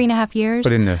 Yeah, right. 3.5 years.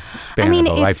 But in the span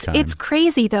of a lifetime. It's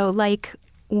crazy though. Like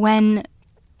when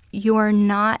you're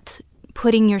not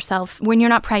when you're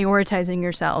not prioritizing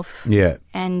yourself. Yeah.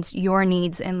 And your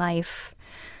needs in life.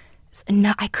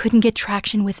 No, I couldn't get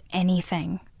traction with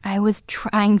anything. I was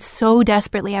trying so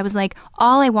desperately. I was like,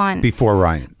 all I want... Before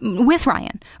Ryan. With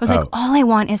Ryan. I was like, all I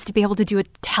want is to be able to do a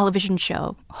television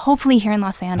show. Hopefully here in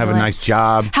Los Angeles. Have a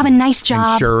nice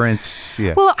job. Insurance.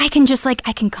 Yeah. Well, I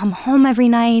can come home every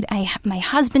night. My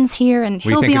husband's here and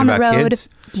he'll be on the road. Kids?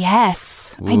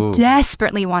 Yes. Ooh. I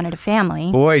desperately wanted a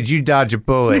family. Boy, did you dodge a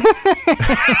bullet.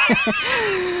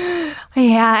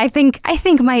 Yeah, I think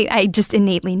I just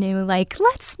innately knew, like,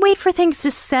 let's wait for things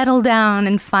to settle down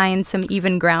and find some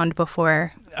even ground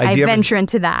before I venture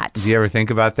into that. Do you ever think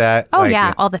about that? Oh,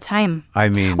 yeah, all the time. I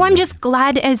mean... Well, I'm just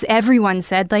glad, as everyone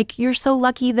said, like, you're so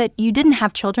lucky that you didn't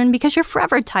have children because you're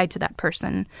forever tied to that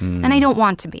person. And I don't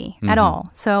want to be at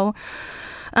all. So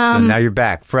now you're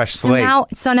back, fresh slate.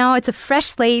 So now it's a fresh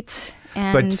slate.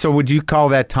 And so would you call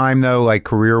that time, though, like,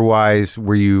 career-wise,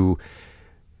 were you...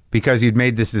 Because you'd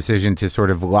made this decision to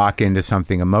sort of lock into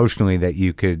something emotionally that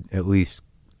you could at least,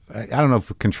 I don't know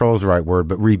if control is the right word,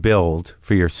 but rebuild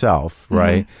for yourself,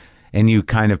 right? And you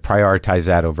kind of prioritize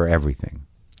that over everything.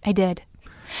 I did.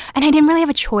 And I didn't really have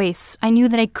a choice. I knew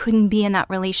that I couldn't be in that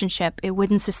relationship. It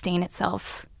wouldn't sustain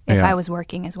itself if I was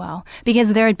working as well.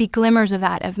 Because there would be glimmers of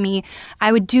that, of me.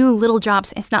 I would do little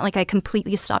jobs. It's not like I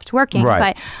completely stopped working,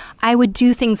 but I would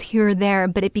do things here or there,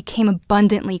 but it became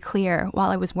abundantly clear while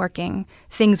I was working,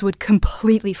 things would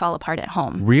completely fall apart at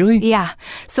home. Really? Yeah.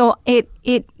 So it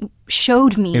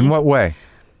showed me. In what way?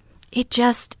 It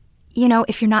just... You know,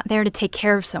 if you're not there to take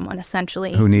care of someone,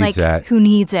 essentially. Who needs that? Who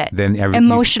needs it? Then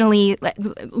emotionally,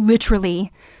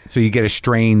 literally. So you get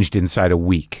estranged inside a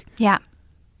week. Yeah.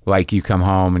 Like you come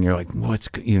home and you're like, what's,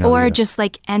 Or just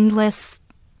like endless,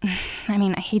 I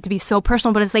mean, I hate to be so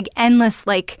personal, but it's like endless,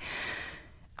 like,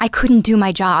 I couldn't do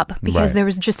my job because there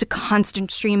was just a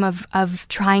constant stream of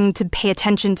trying to pay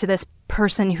attention to this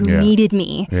person who needed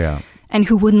me. Yeah. And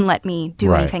who wouldn't let me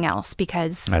do anything else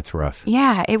because... That's rough.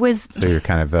 Yeah, it was... So you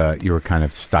were kind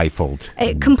of stifled.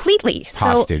 Completely.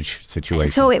 Hostage situation.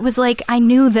 So it was like, I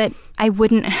knew that I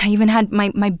wouldn't... I even had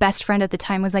my best friend at the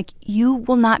time was like, you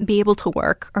will not be able to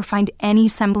work or find any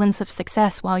semblance of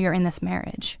success while you're in this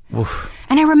marriage. Oof.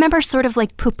 And I remember sort of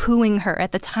like poo-pooing her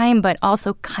at the time, but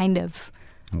also kind of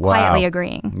quietly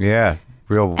agreeing. Yeah,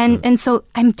 real... And so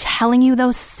I'm telling you,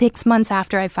 though, 6 months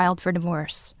after I filed for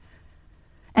divorce...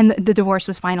 And the divorce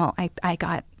was final. I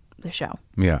got the show.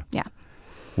 Yeah. Yeah.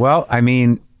 Well, I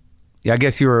mean, I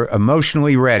guess you were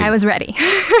emotionally ready. I was ready.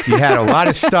 You had a lot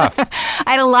of stuff.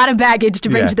 I had a lot of baggage to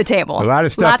bring to the table. A lot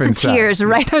of stuff inside. Lots of tears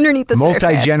right underneath the surface.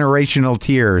 Multi-generational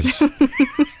tears.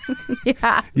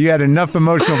 Yeah. You had enough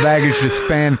emotional baggage to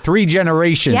span 3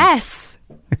 generations. Yes.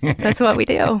 That's what we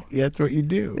do. That's what you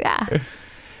do. Yeah.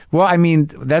 Well, I mean,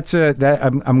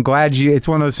 I'm glad it's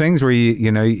one of those things where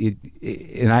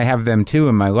and I have them too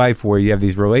in my life where you have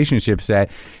these relationships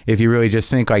that if you really just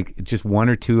think like just one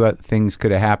or two things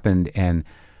could have happened and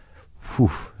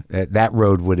that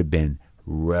road would have been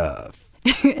rough.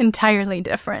 Entirely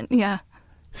different. Yeah.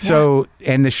 So,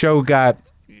 and the show got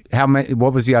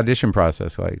what was the audition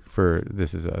process like for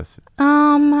This Is Us?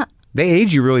 They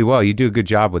age you really well. You do a good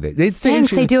job with it.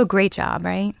 Thanks. They do a great job,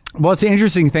 right? Well, it's the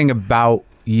interesting thing about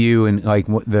you and like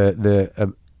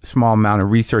the small amount of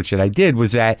research that I did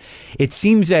was that it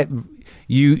seems that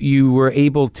you were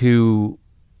able to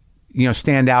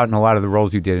stand out in a lot of the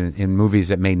roles you did in movies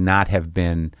that may not have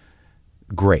been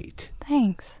great.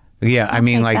 Thanks. Yeah, I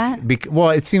mean, like,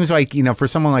 well, it seems like for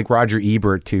someone like Roger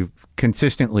Ebert to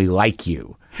consistently like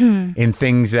you in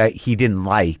things that he didn't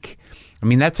like. I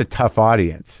mean, that's a tough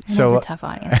audience. It is a tough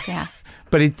audience, yeah.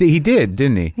 But he did,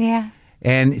 didn't he? Yeah.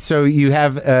 And so you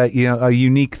have, a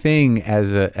unique thing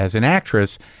as an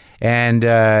actress, and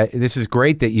this is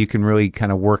great that you can really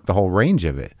kind of work the whole range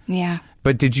of it. Yeah.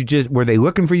 But were they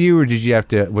looking for you, or did you have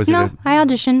to? I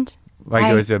auditioned.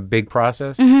 It was a big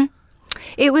process. Mm-hmm.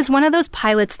 It was one of those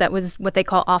pilots that was what they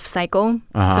call off cycle.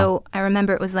 Uh-huh. So I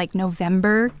remember it was like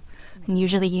November. And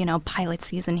usually, pilot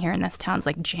season here in this town's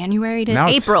like January to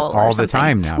April or all something. The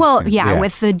time now. Well, yeah,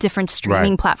 with the different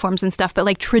streaming platforms and stuff, but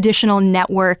like traditional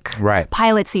network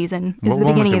pilot season is the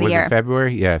beginning of the year. Was it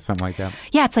February? Yeah, something like that.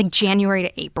 Yeah, it's like January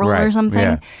to April or something.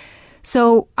 Yeah.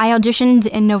 So I auditioned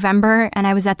in November, and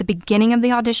I was at the beginning of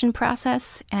the audition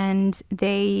process, and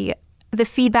the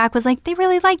feedback was like, they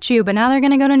really liked you, but now they're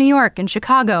going to go to New York and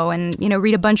Chicago and,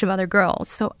 read a bunch of other girls.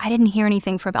 So I didn't hear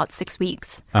anything for about 6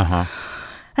 weeks. Uh-huh.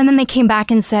 And then they came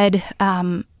back and said,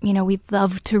 we'd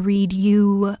love to read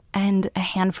you and a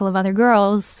handful of other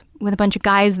girls with a bunch of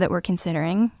guys that we're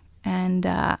considering. And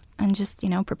just,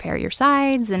 prepare your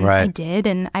sides. And right. I did.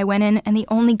 And I went in, and the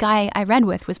only guy I read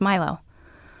with was Milo.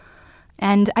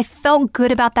 And I felt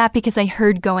good about that because I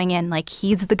heard going in, like,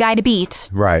 he's the guy to beat.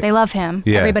 Right. They love him.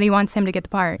 Yeah. Everybody wants him to get the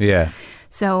part. Yeah.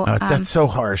 So that's so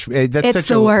harsh. That's it's such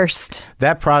the worst.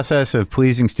 That process of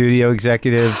pleasing studio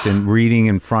executives and reading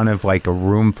in front of like a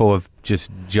room full of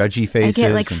just judgy faces. I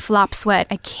get like flop sweat.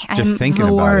 I can't. Just I'm thinking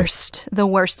the about worst. The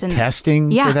worst in testing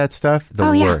for that stuff. The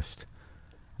worst.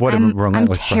 What I'm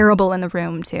relentless terrible in the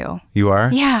room too. You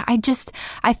are? Yeah.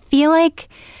 I feel like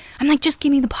I'm like, just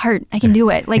give me the part. I can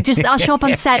do it. Like, just I'll show up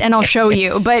on set and I'll show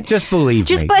you. But just believe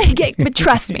me. But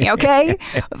trust me, okay?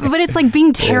 But it's like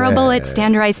being terrible at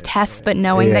standardized tests, but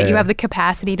knowing that you have the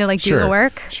capacity to do the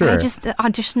work. Sure. I just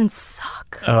auditions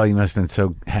suck. Oh, you must have been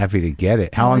so happy to get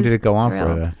it. How long did it go on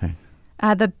for that thing?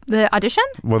 The audition?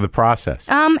 Well, the process.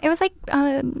 It was like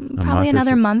probably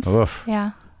another month. Oof.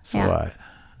 Yeah. That's a lot.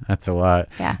 That's a lot.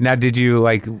 Yeah. Now, did you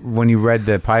when you read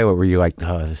the pilot? Were you like,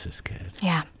 oh, this is good?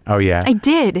 Yeah. Oh yeah. I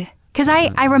did. Because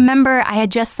I remember I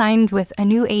had just signed with a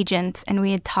new agent, and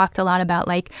we had talked a lot about,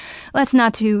 let's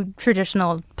not do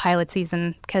traditional pilot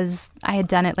season, because I had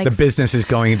done it the business is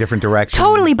going a different direction.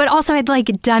 Totally, but also I'd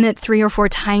done it 3 or 4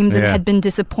 times and had been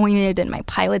disappointed, and my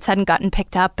pilots hadn't gotten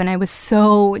picked up, and I was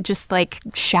so just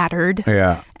shattered.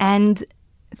 Yeah. And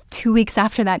 2 weeks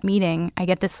after that meeting, I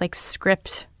get this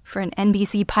script for an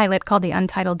NBC pilot called the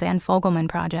Untitled Dan Fogelman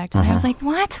Project. And I was like,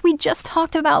 what? We just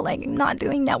talked about not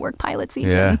doing network pilot season.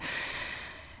 Yeah.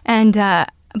 And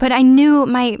but I knew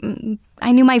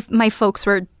my folks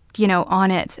were,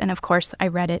 on it. And of course I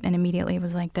read it and immediately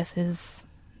was like, this is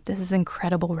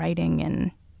incredible writing,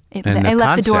 and I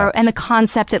left the door, and the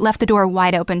concept, it left the door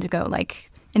wide open to go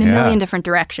in a million different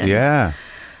directions. Yeah.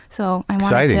 So I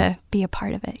wanted to be a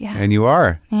part of it. Yeah. And you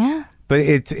are. Yeah. But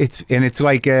it's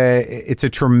a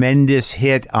tremendous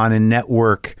hit on a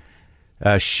network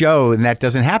show, and that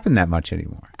doesn't happen that much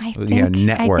anymore. I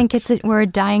think we're a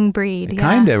dying breed.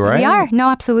 Kind of, right? We are. No,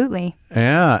 absolutely.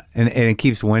 Yeah, and it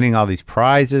keeps winning all these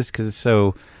prizes because it's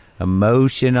so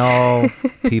emotional.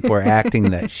 People are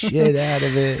acting the shit out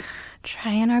of it.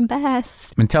 Trying our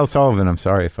best. And tell Sullivan I'm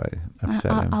sorry if I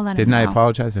upset him. I'll let him Didn't I know.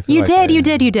 apologize? I feel You like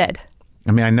did. You did.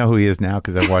 I mean, I know who he is now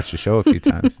because I've watched the show a few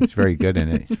times. He's very good in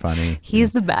it. He's funny. He's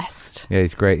the best. Yeah,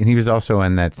 he's great. And he was also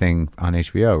in that thing on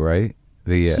HBO, right?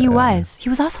 He was. He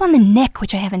was also on The Nick,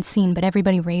 which I haven't seen, but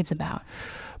everybody raves about.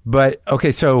 But,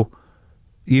 okay, so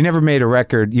you never made a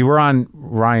record. You were on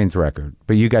Ryan's record,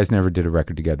 but you guys never did a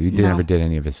record together. You never did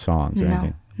any of his songs or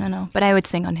anything. No. But I would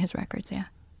sing on his records, yeah.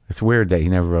 It's weird that he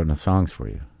never wrote enough songs for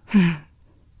you.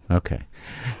 Okay.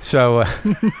 So...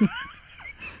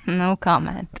 no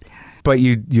comment. But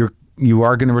you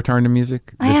are going to return to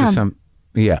music? I am.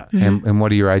 Mm-hmm. And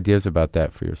what are your ideas about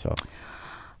that for yourself?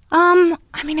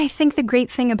 I mean, I think the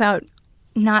great thing about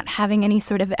not having any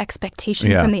sort of expectation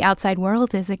from the outside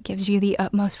world is it gives you the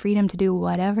utmost freedom to do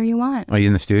whatever you want. Are you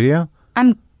in the studio?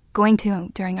 I'm going to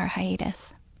during our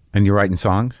hiatus. And you're writing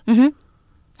songs? Mm-hmm.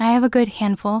 I have a good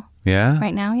handful. Yeah?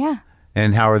 Right now, yeah.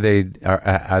 And how are they?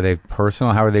 Are they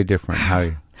personal? How are they different?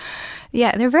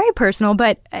 Yeah, they're very personal,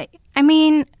 but I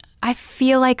mean, I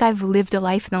feel like I've lived a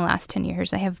life in the last 10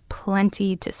 years. I have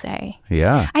plenty to say.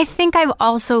 Yeah. I think I've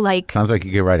also Sounds like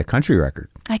you could write a country record.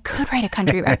 I could write a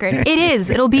country record. It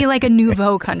is. It'll be like a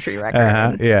nouveau country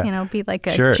record. Yeah. Be like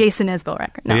a Jason Isbell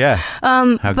record. No. Yeah.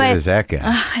 How good is that guy?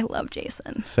 I love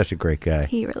Jason. Such a great guy.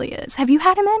 He really is. Have you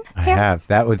had him in here? I have.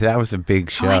 That was a big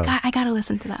show. Oh, I got to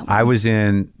listen to that one. I was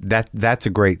in that. That's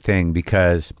a great thing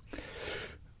because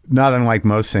not unlike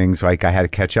most things, I had to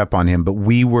catch up on him, but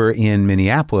we were in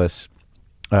Minneapolis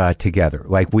together.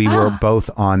 We were both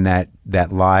on that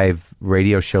live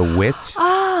radio show Wits.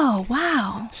 Oh,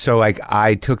 wow. So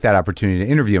I took that opportunity to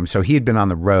interview him. So he had been on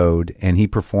the road and he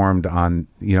performed on,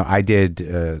 I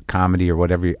did comedy or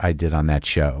whatever I did on that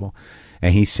show.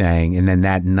 And he sang. And then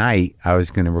that night I was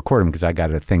going to record him because I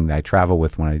got a thing that I travel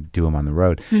with when I do him on the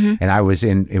road. Mm-hmm.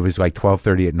 And it was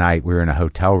 12:30 at night. We were in a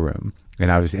hotel room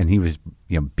and he was,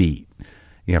 beat,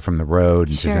 from the road.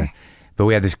 And sure. But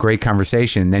we had this great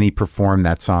conversation. And then he performed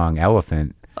that song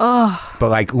Elephant. Oh.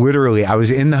 But literally, I was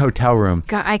in the hotel room.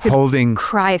 God, I could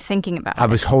cry thinking about it. I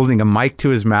was holding a mic to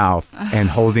his mouth and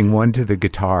holding one to the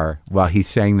guitar while he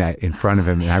sang that in front of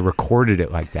him. And I recorded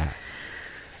it like that.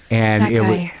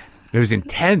 And It was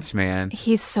intense, man.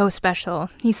 He's so special.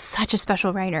 He's such a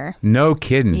special writer. No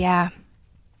kidding. Yeah.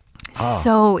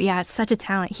 So, yeah, such a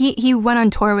talent. He went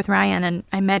on tour with Ryan, and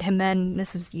I met him then.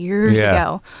 This was years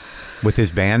ago. With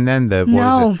his band then?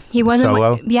 He wasn't.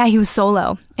 Solo? He was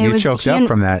solo. You choked up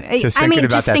from that. Just thinking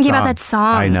about that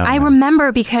song. I know. I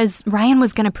remember because Ryan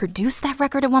was going to produce that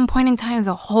record at one point in time. It was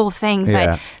a whole thing.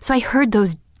 But so I heard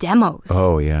those demos.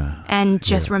 Oh, yeah. And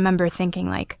just remember thinking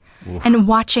like, oof. And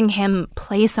watching him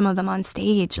play some of them on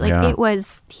stage. Like it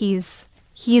was, he's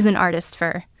an artist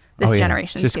for this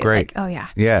generation just too. Great. Like, oh yeah.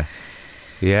 Yeah.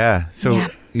 Yeah. So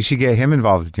you should get him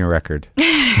involved in your record.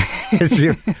 see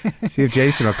if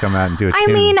Jason will come out and do a tune. I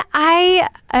mean,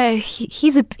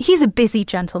 he's a busy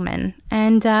gentleman,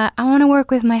 and I want to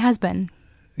work with my husband.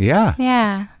 Yeah.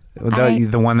 Yeah.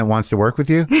 The one that wants to work with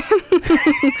you?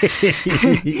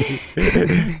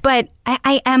 But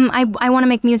I want to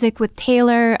make music with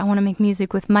Taylor. I want to make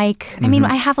music with Mike. I mean,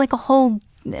 I have like a whole,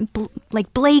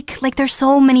 like Blake, like there's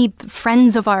so many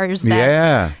friends of ours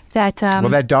that well,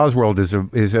 that Dawes world is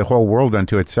a whole world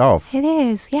unto itself. It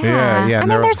is. Yeah. I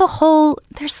mean,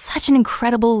 there's such an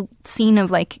incredible scene of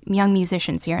like young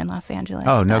musicians here in Los Angeles.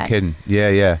 Oh, no kidding.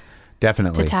 Yeah.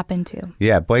 Definitely. To tap into.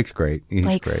 Yeah, Blake's great.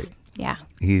 Blake's great. Yeah.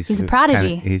 He's a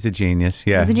prodigy. He's a genius.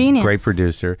 Yeah. He's a genius. Great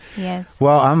producer. Yes.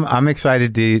 Well, I'm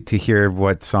excited to hear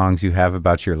what songs you have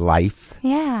about your life.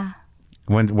 Yeah.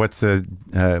 What are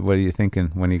you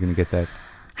thinking? When are you going to get that?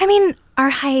 I mean, our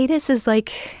hiatus is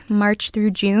like March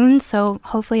through June, so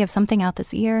hopefully have something out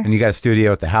this year. And you got a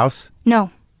studio at the house?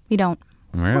 No, you don't.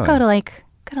 Really? We'll go to like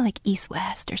East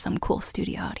West or some cool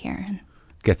studio out here and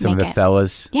get some of the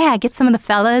fellas. Yeah, get some of the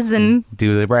fellas and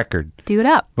do the record. Do it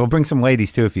up. We'll bring some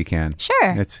ladies too if you can.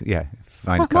 Sure.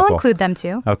 Find a couple. We'll include them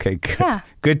too. Okay, good. Yeah.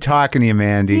 Good talking to you,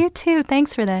 Mandy. You too.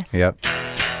 Thanks for this. Yep.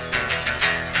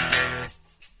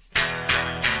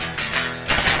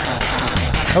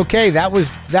 Okay, that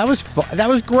was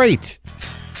great.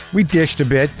 We dished a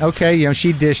bit. Okay,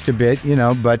 she dished a bit,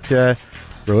 but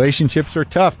relationships are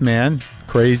tough, man.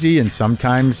 Crazy and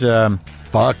sometimes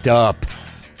fucked up.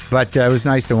 But it was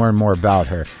nice to learn more about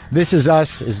her. This Is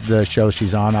Us is the show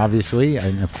she's on, obviously.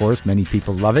 And, of course, many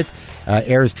people love it.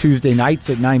 Airs Tuesday nights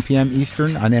at 9 p.m.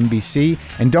 Eastern on NBC.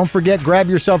 And don't forget, grab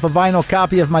yourself a vinyl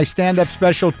copy of my stand-up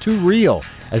special, Too Real,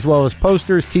 as well as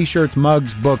posters, T-shirts,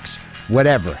 mugs, books,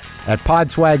 whatever, at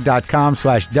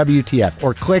podswag.com/WTF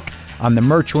or click on the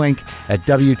merch link at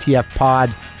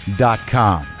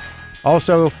WTFpod.com.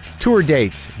 Also, tour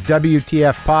dates,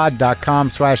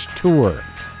 WTFpod.com/tour.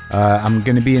 I'm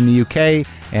going to be in the UK,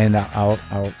 and I'll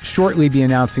shortly be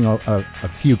announcing a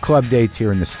few club dates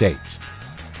here in the States.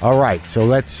 All right, so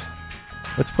let's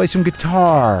play some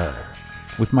guitar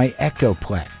with my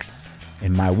Echoplex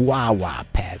and my wah-wah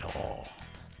pedal.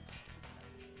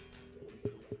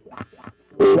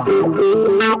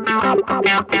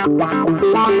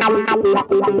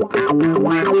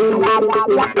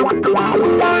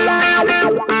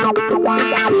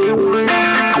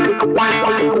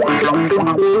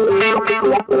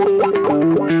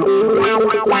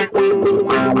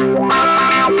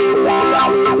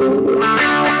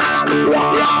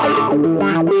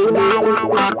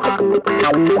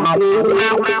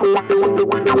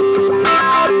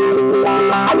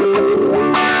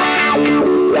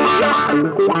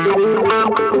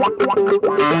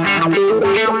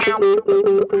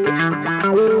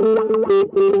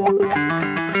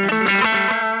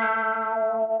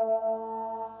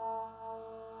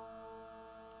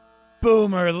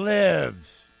 Boomer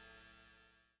lives.